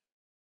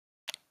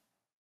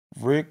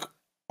 Rick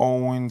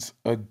Owens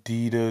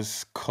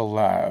Adidas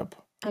collab.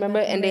 Remember?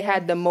 And they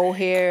had the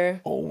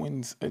mohair.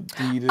 Owens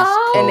Adidas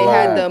collab. And they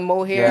had the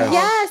mohair.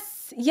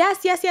 Yes.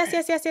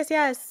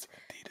 Adidas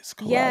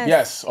collab.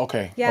 Yes.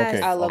 Okay. Yes.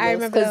 Okay. I love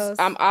those because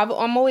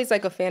I'm always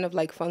like a fan of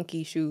like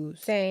funky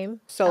shoes. Same.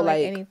 So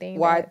like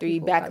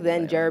Y3 back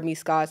then, Jeremy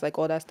Scott's, like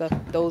all that stuff.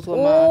 Those were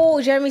my. Oh,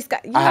 Jeremy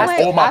Scott. I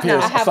have all my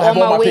pairs. I have all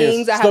my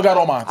wings. I still got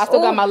all mine. I still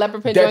got my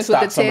leopard print joints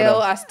with the tail.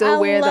 I still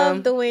wear them. I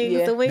love the wings.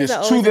 Yeah. The wings There's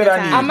are two always that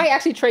I need. I might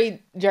actually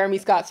trade Jeremy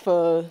Scott's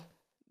for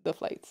the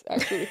flights,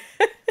 actually.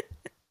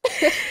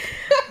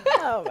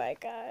 Oh my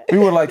God. We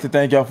would like to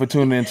thank y'all for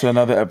tuning in to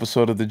another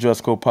episode of the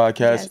Dress Code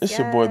Podcast. It's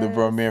your boy, the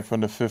Bruhman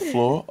from the 5th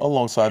floor,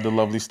 alongside the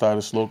lovely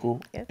Stylist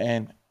Local.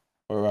 And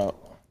we're out.